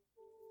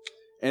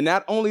 And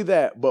not only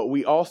that, but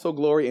we also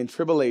glory in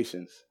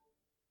tribulations,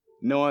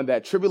 knowing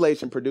that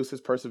tribulation produces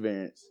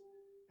perseverance,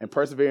 and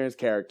perseverance,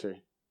 character,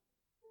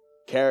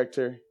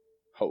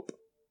 hope.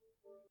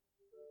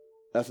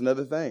 That's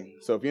another thing.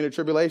 So if you're in a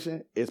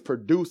tribulation, it's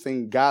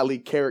producing godly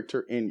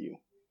character in you.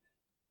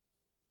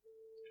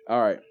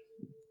 All right.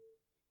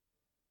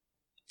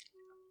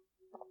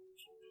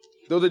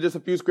 Those are just a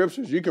few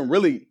scriptures. You can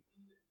really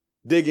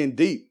dig in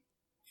deep.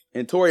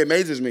 And Tori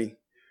amazes me.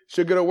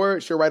 She'll get a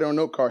word, she'll write it on a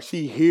note card.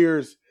 She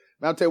hears.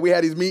 And I'll tell you, we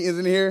had these meetings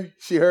in here.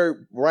 She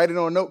heard, write it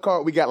on a note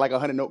card. We got like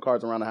 100 note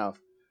cards around the house.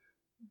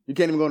 You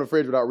can't even go in the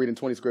fridge without reading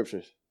 20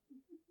 scriptures.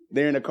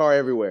 They're in the car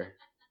everywhere.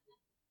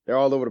 They're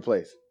all over the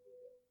place.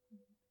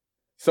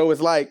 So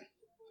it's like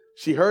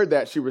she heard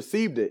that, she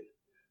received it.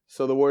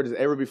 So the word is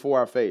ever before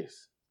our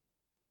face.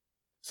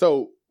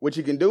 So what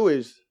you can do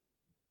is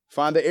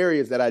find the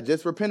areas that I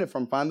just repented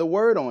from, find the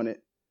word on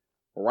it,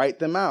 write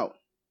them out.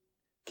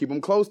 Keep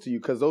them close to you,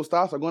 because those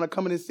thoughts are going to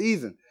come in this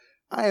season.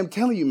 I am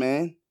telling you,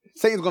 man,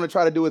 Satan's going to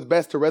try to do his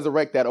best to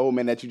resurrect that old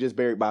man that you just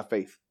buried by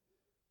faith.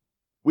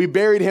 We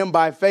buried him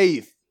by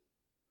faith,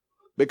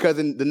 because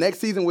in the next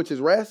season, which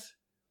is rest,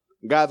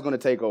 God's going to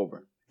take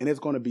over. And it's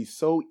going to be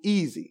so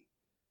easy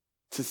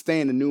to stay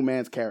in the new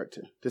man's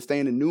character, to stay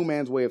in the new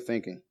man's way of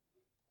thinking.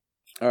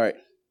 All right.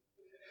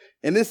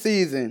 In this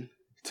season,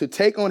 to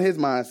take on his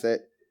mindset,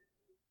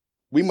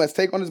 we must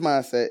take on his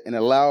mindset and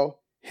allow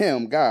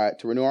him, God,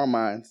 to renew our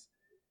minds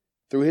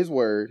through his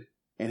word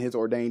and his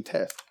ordained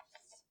test.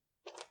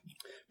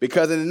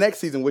 Because in the next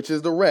season, which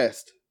is the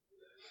rest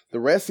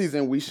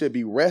season, we should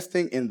be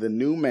resting in the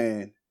new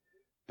man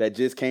that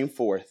just came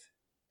forth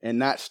and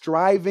not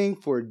striving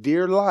for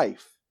dear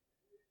life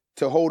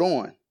to hold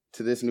on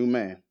to this new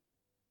man.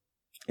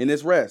 In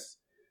this rest,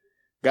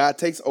 God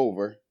takes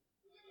over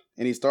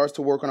and he starts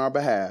to work on our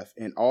behalf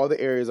in all the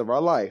areas of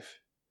our life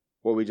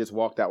where we just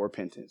walked out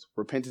repentance.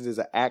 Repentance is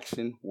an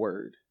action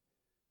word.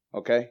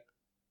 Okay?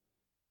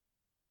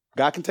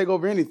 God can take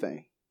over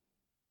anything,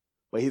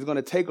 but he's going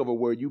to take over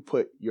where you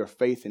put your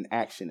faith in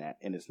action at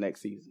in this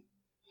next season.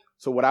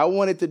 So what I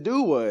wanted to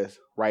do was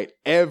write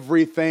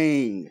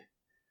everything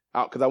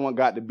out because I want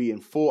God to be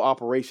in full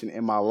operation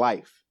in my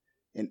life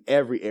in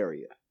every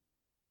area.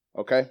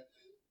 Okay?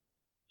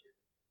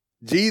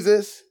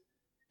 Jesus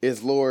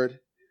is Lord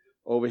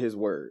over his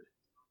word.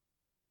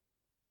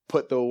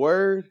 Put the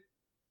word,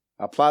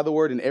 apply the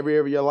word in every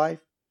area of your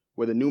life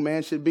where the new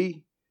man should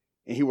be,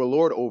 and he will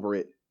lord over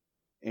it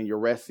in your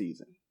rest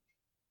season.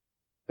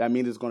 That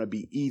means it's going to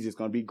be easy. It's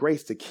going to be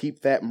grace to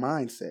keep that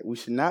mindset. We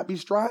should not be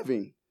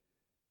striving.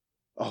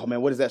 Oh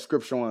man, what is that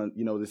scripture on,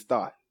 this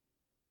thought?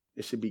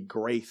 It should be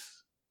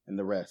grace and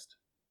the rest.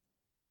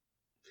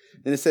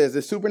 Then it says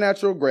the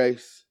supernatural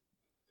grace,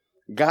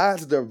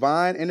 God's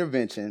divine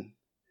intervention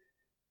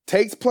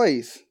takes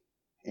place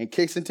and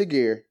kicks into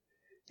gear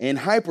in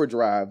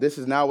hyperdrive. This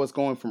is now what's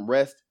going from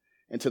rest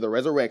into the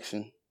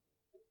resurrection.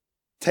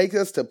 Takes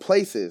us to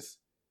places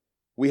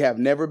we have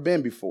never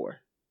been before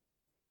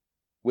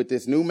with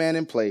this new man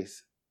in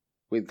place,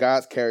 with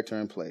God's character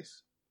in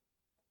place.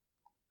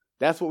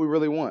 That's what we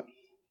really want.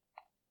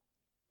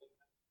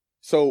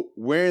 So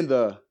we're in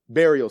the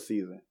burial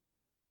season.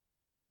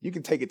 You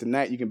can take it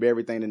tonight. You can bury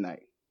everything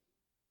tonight.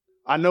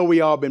 I know we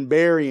all been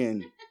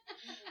burying,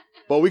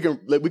 but we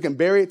can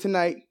bury it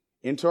tonight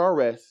into our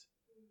rest.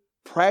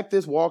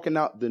 Practice walking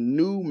out the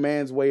new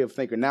man's way of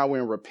thinking. Now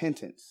we're in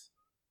repentance,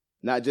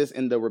 not just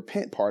in the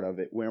repent part of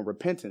it. We're in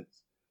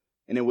repentance.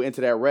 And then we're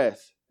into that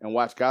rest and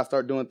watch God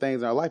start doing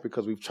things in our life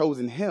because we've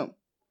chosen him.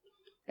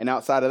 And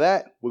outside of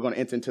that, we're going to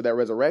enter into that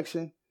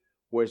resurrection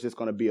where it's just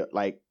going to be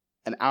like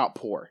an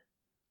outpour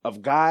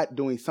of God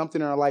doing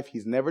something in our life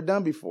he's never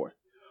done before.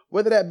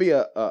 Whether that be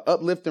a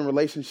uplifting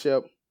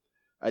relationship,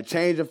 a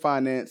change in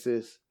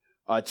finances,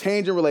 a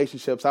change in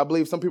relationships. I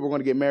believe some people are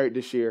going to get married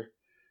this year.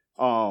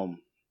 And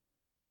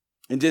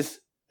just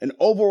an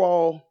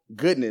overall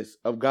goodness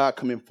of God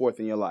coming forth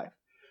in your life.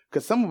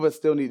 Because some of us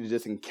still need to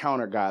just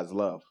encounter God's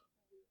love.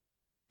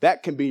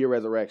 That can be your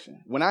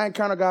resurrection. When I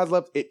encounter God's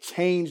love, it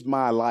changed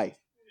my life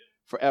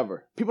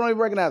forever. People don't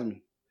even recognize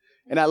me.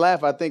 And I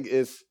laugh. I think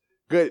it's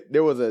good.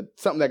 There was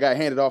something that got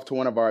handed off to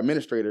one of our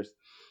administrators.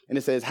 And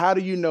it says, how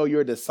do you know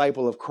you're a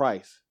disciple of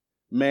Christ?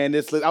 Man,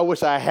 this list, I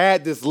wish I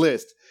had this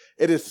list.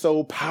 It is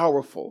so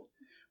powerful.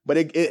 But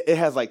it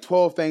has like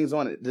 12 things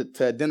on it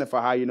to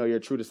identify how you know you're a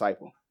true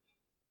disciple.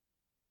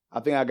 I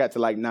think I got to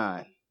like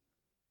 9.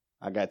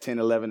 I got 10,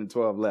 11, and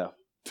 12 left.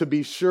 To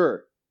be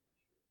sure,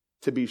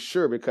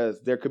 because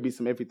there could be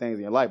some iffy things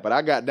in your life. But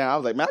I got down. I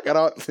was like, man, I got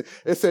all.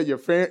 It said your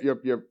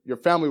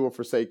family will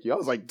forsake you. I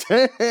was like,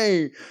 dang,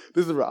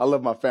 I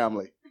love my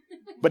family.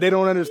 But they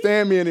don't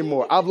understand me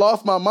anymore. I've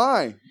lost my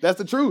mind. That's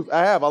the truth.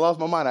 I lost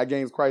my mind. I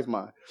gained Christ's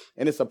mind.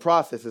 And it's a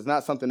process. It's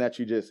not something that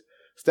you just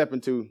step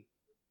into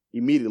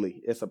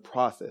immediately. It's a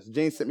process.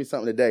 Jane sent me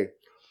something today.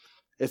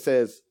 It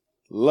says,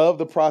 love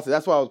the process.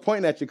 That's why I was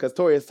pointing at you, because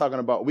Tori is talking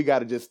about we got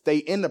to just stay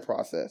in the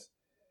process.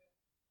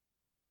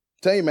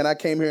 Tell you, man, I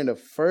came here and the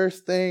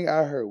first thing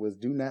I heard was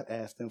do not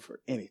ask them for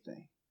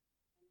anything.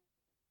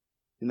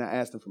 Do not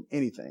ask them for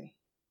anything.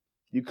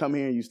 You come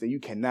here and you say you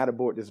cannot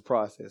abort this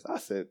process. I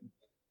said,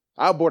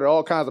 I aborted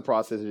all kinds of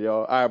processes,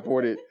 y'all. I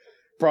aborted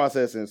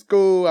process in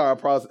school. I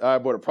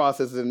aborted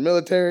processes in the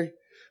military.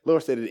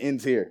 Lord said it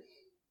ends here.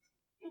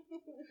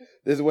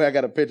 This is where I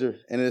got a picture,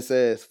 and it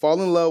says,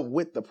 fall in love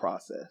with the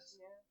process.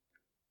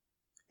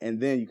 And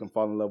then you can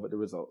fall in love with the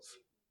results.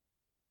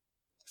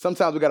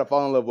 Sometimes we got to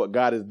fall in love with what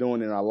God is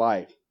doing in our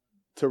life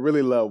to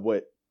really love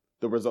what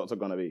the results are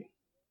going to be.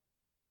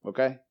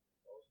 Okay?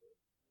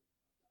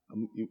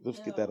 Let's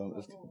get that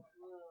on.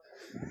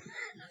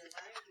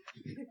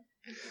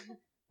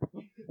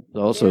 It's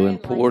also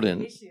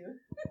important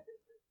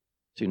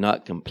to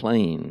not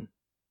complain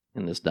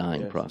in this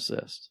dying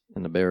process,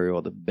 in the burial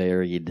or the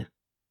buried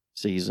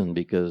season,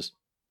 because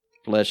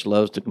flesh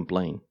loves to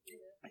complain.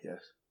 Yes.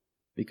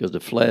 Because the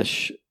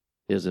flesh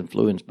is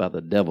influenced by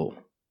the devil.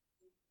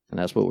 And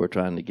that's what we're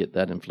trying to get,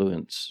 that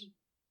influence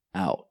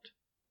out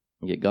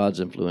and get God's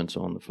influence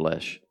on the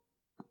flesh.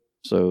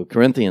 So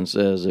Corinthians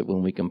says that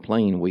when we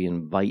complain, we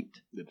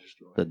invite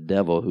the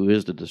devil, who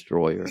is the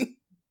destroyer,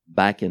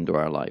 back into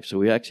our life. So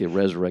we actually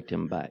resurrect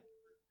him back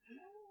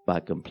by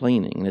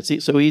complaining. And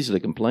it's so easy to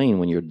complain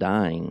when you're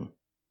dying.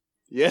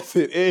 Yes,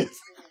 it is.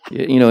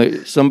 You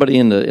know, somebody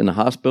in the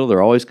hospital,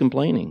 they're always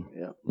complaining.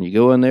 Yeah. When you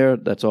go in there,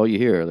 that's all you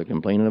hear. They're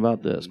complaining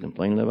about this,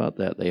 complaining about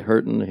that. They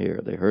hurting here,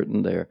 they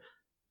hurting there.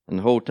 And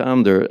the whole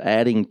time they're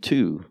adding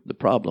to the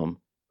problem,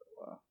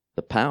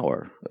 the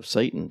power of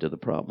Satan to the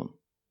problem.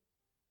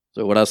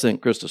 So what I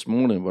sent Chris this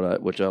morning,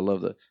 which I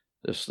love,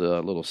 this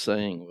little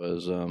saying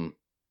was,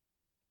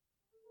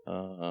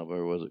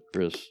 where was it,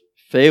 Chris?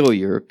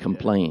 Failure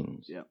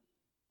complains. Yeah.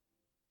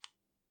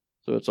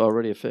 So it's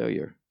already a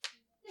failure.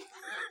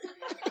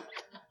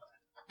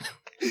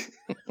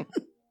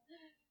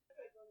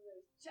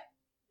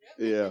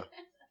 Yeah.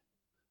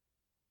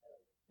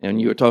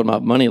 And you were talking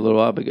about money a little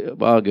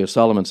while ago.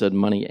 Solomon said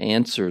money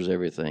answers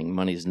everything.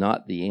 Money's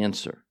not the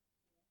answer.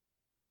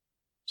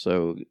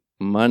 So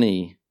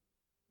money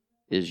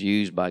is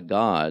used by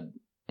God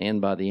and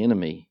by the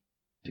enemy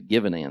to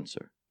give an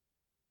answer.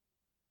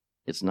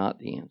 It's not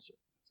the answer.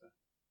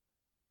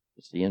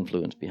 It's the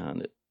influence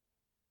behind it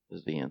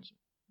is the answer.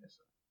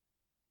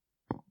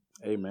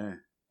 Amen.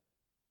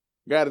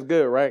 God is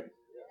good, right?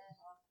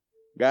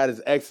 God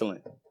is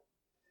excellent.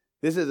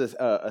 This is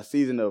a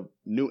season of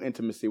new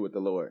intimacy with the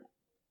Lord.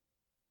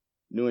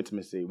 New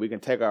intimacy. We can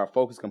take our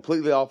focus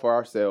completely off of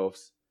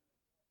ourselves,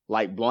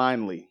 like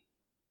blindly.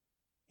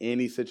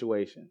 Any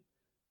situation,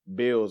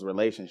 bills,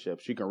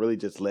 relationships, you can really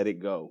just let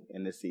it go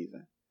in this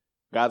season.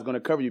 God's going to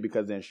cover you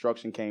because the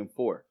instruction came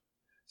forth.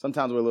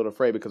 Sometimes we're a little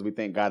afraid because we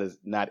think God is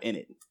not in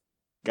it.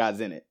 God's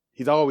in it.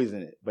 He's always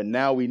in it. But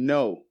now we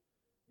know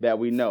that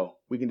we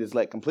can just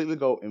let completely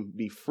go and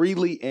be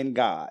freely in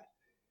God.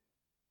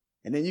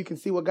 And then you can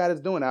see what God is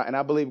doing. And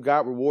I believe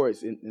God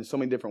rewards in so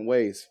many different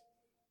ways.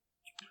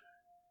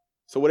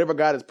 So whatever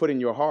God has put in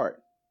your heart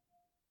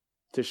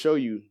to show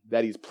you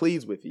that he's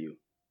pleased with you,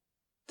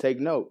 take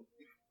note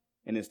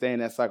and then stay in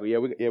that cycle.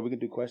 We can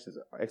do questions.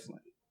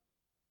 Excellent.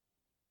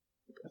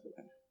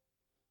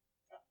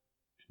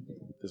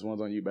 This one's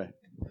on you, babe.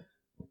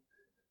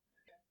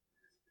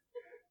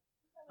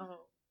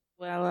 Oh,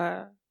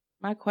 well,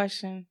 my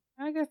question,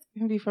 I guess,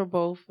 can be for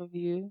both of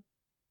you.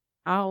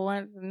 I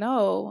want to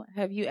know,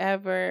 have you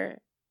ever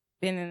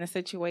been in a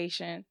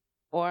situation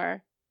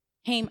or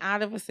came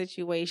out of a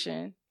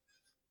situation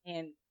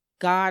and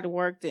God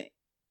worked it?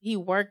 He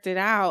worked it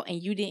out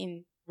and you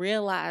didn't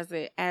realize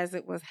it as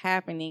it was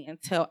happening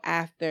until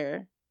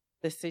after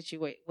the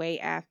situation, way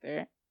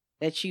after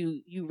that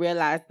you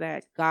realized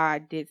that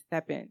God did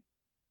step in.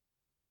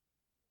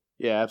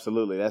 Yeah,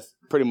 absolutely. That's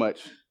pretty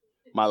much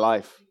my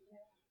life.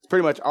 It's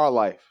pretty much our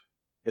life.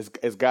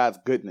 It's God's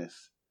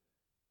goodness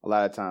a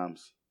lot of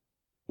times.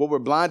 What we're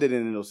blinded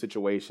in those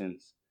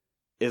situations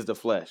is the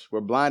flesh.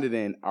 We're blinded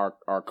in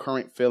our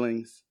current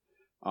feelings,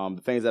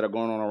 the things that are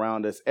going on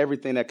around us,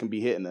 everything that can be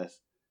hitting us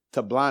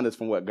to blind us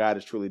from what God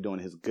is truly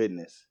doing, his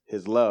goodness,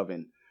 his love,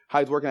 and how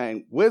he's working out.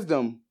 And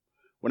wisdom,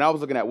 when I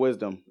was looking at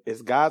wisdom,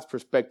 it's God's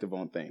perspective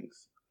on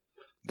things.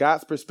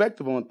 God's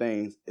perspective on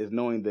things is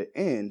knowing the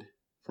end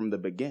from the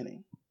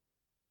beginning.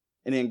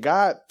 And then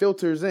God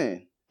filters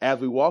in, as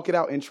we walk it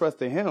out and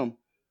trust in him,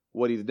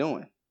 what he's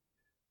doing.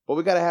 But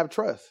we got to have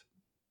trust.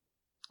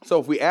 So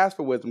if we ask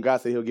for wisdom,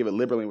 God said he'll give it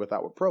liberally and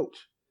without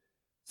reproach.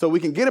 So we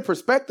can get a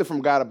perspective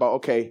from God about,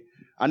 okay,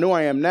 I know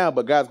I am now,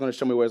 but God's going to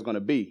show me where it's going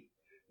to be.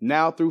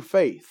 Now through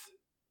faith,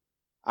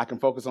 I can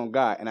focus on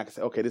God and I can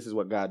say, okay, this is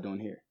what God's doing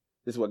here.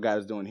 This is what God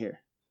is doing here.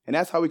 And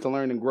that's how we can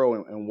learn and grow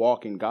and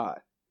walk in God.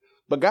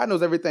 But God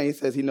knows everything. He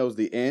says he knows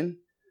the end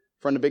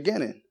from the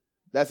beginning.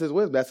 That's his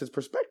wisdom. That's his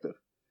perspective.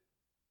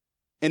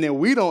 And then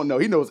we don't know.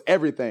 He knows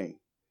everything.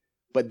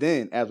 But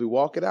then as we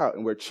walk it out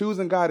and we're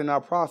choosing God in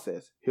our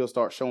process, he'll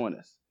start showing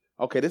us,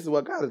 okay, this is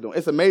what God is doing.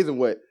 It's amazing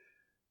what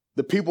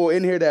the people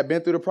in here that have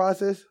been through the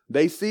process,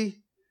 they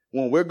see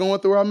when we're going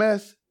through our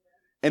mess.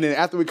 And then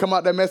after we come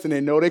out that mess and they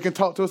know they can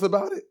talk to us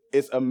about it,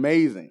 it's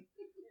amazing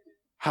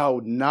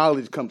how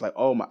knowledge comes like,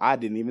 oh, I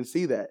didn't even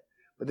see that.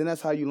 But then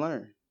that's how you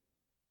learn.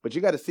 But you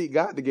got to seek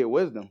God to get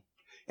wisdom.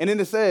 And then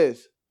it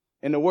says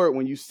in the word,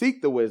 when you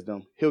seek the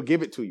wisdom, he'll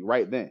give it to you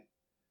right then.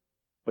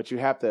 But you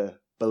have to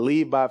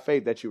believe by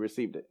faith that you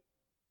received it.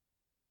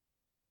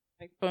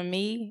 Like for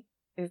me,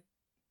 it's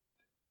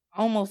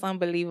almost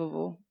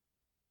unbelievable.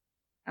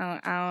 I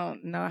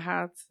don't know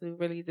how to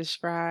really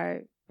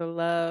describe the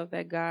love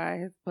that God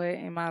has put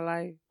in my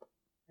life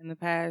in the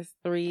past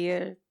 3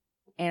 years.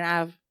 And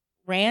I've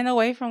ran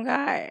away from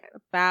God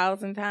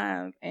 1,000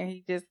 times.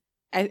 And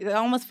it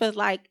almost feels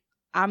like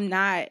I'm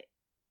not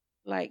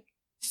like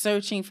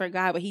searching for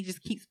God, but he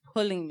just keeps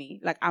pulling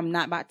me. Like, I'm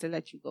not about to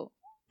let you go.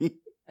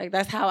 Like,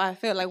 that's how I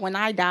feel. Like when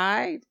I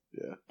died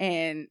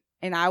and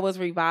I was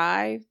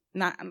revived,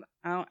 I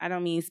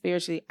don't mean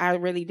spiritually, I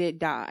really did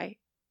die.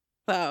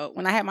 So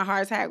when I had my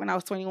heart attack when I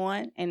was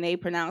 21 and they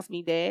pronounced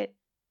me dead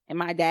and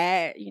my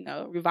dad,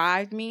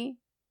 revived me,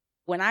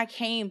 when I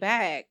came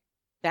back,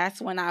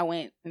 that's when I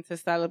went into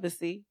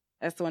celibacy.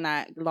 That's when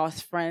I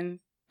lost friends,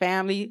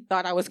 family,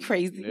 thought I was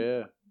crazy.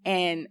 Yeah.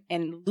 And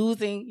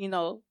losing,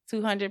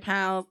 200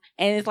 pounds.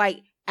 And it's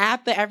like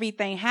after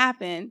everything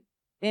happened,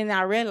 then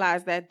I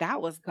realized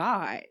that was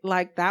God.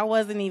 Like that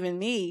wasn't even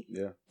me.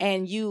 Yeah.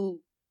 And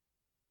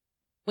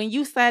when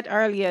you said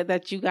earlier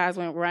that you guys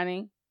went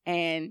running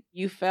and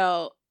you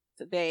felt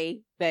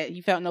today that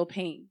you felt no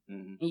pain,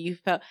 and you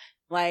felt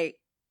like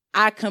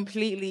I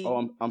completely.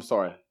 Oh, I'm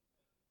sorry.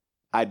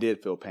 I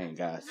did feel pain,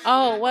 guys.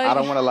 Oh, well, I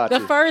don't want to lie to you.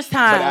 The first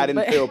time. But I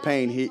didn't feel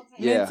pain.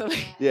 Yeah.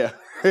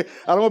 I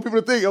don't want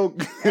people to think,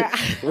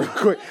 real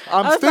quick,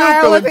 I'm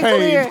still feeling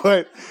pain,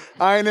 but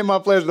I ain't in my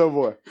flesh no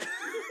more.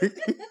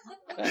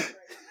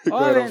 Go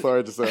ahead, I'm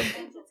sorry to say.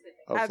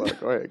 I'm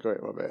sorry. Go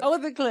ahead, my bad. I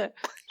wasn't clear.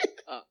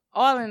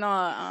 all in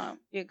all,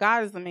 yeah,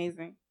 God is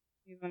amazing.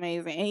 He's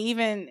amazing, and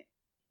even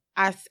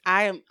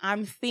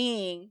I'm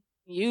seeing.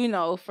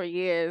 For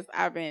years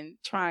I've been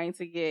trying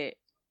to get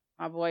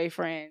my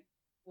boyfriend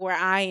where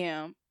I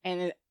am,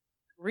 and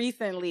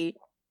recently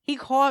he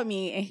called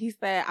me and he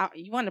said,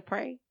 "You want to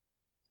pray?"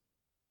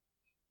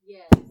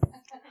 Yes.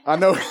 I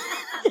know.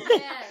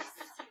 Yes.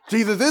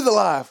 Jesus is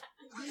alive.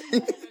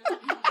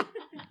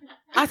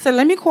 I said,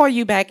 "Let me call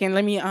you back and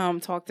let me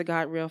talk to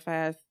God real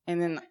fast, and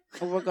then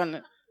we're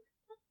gonna."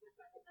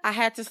 I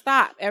had to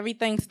stop.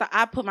 Everything stopped.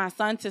 I put my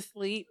son to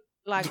sleep.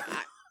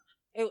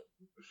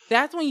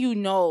 That's when you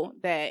know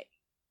that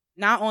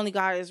not only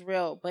God is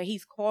real, but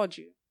He's called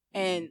you.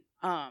 And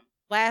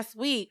last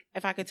week,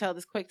 if I could tell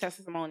this quick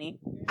testimony,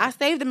 I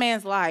saved a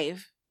man's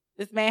life.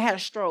 This man had a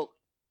stroke,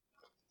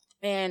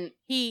 and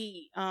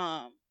he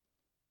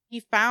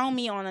found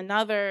me on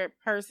another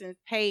person's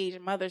page,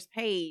 mother's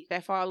page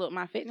that followed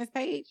my fitness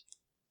page,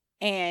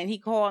 and he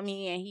called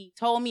me and he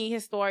told me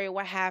his story,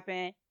 what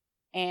happened,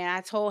 and I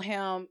told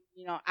him,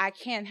 I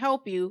can't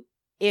help you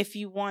if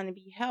you want to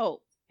be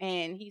helped.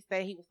 And he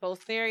said he was so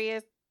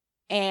serious,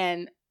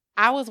 and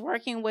I was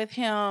working with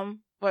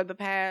him for the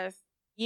past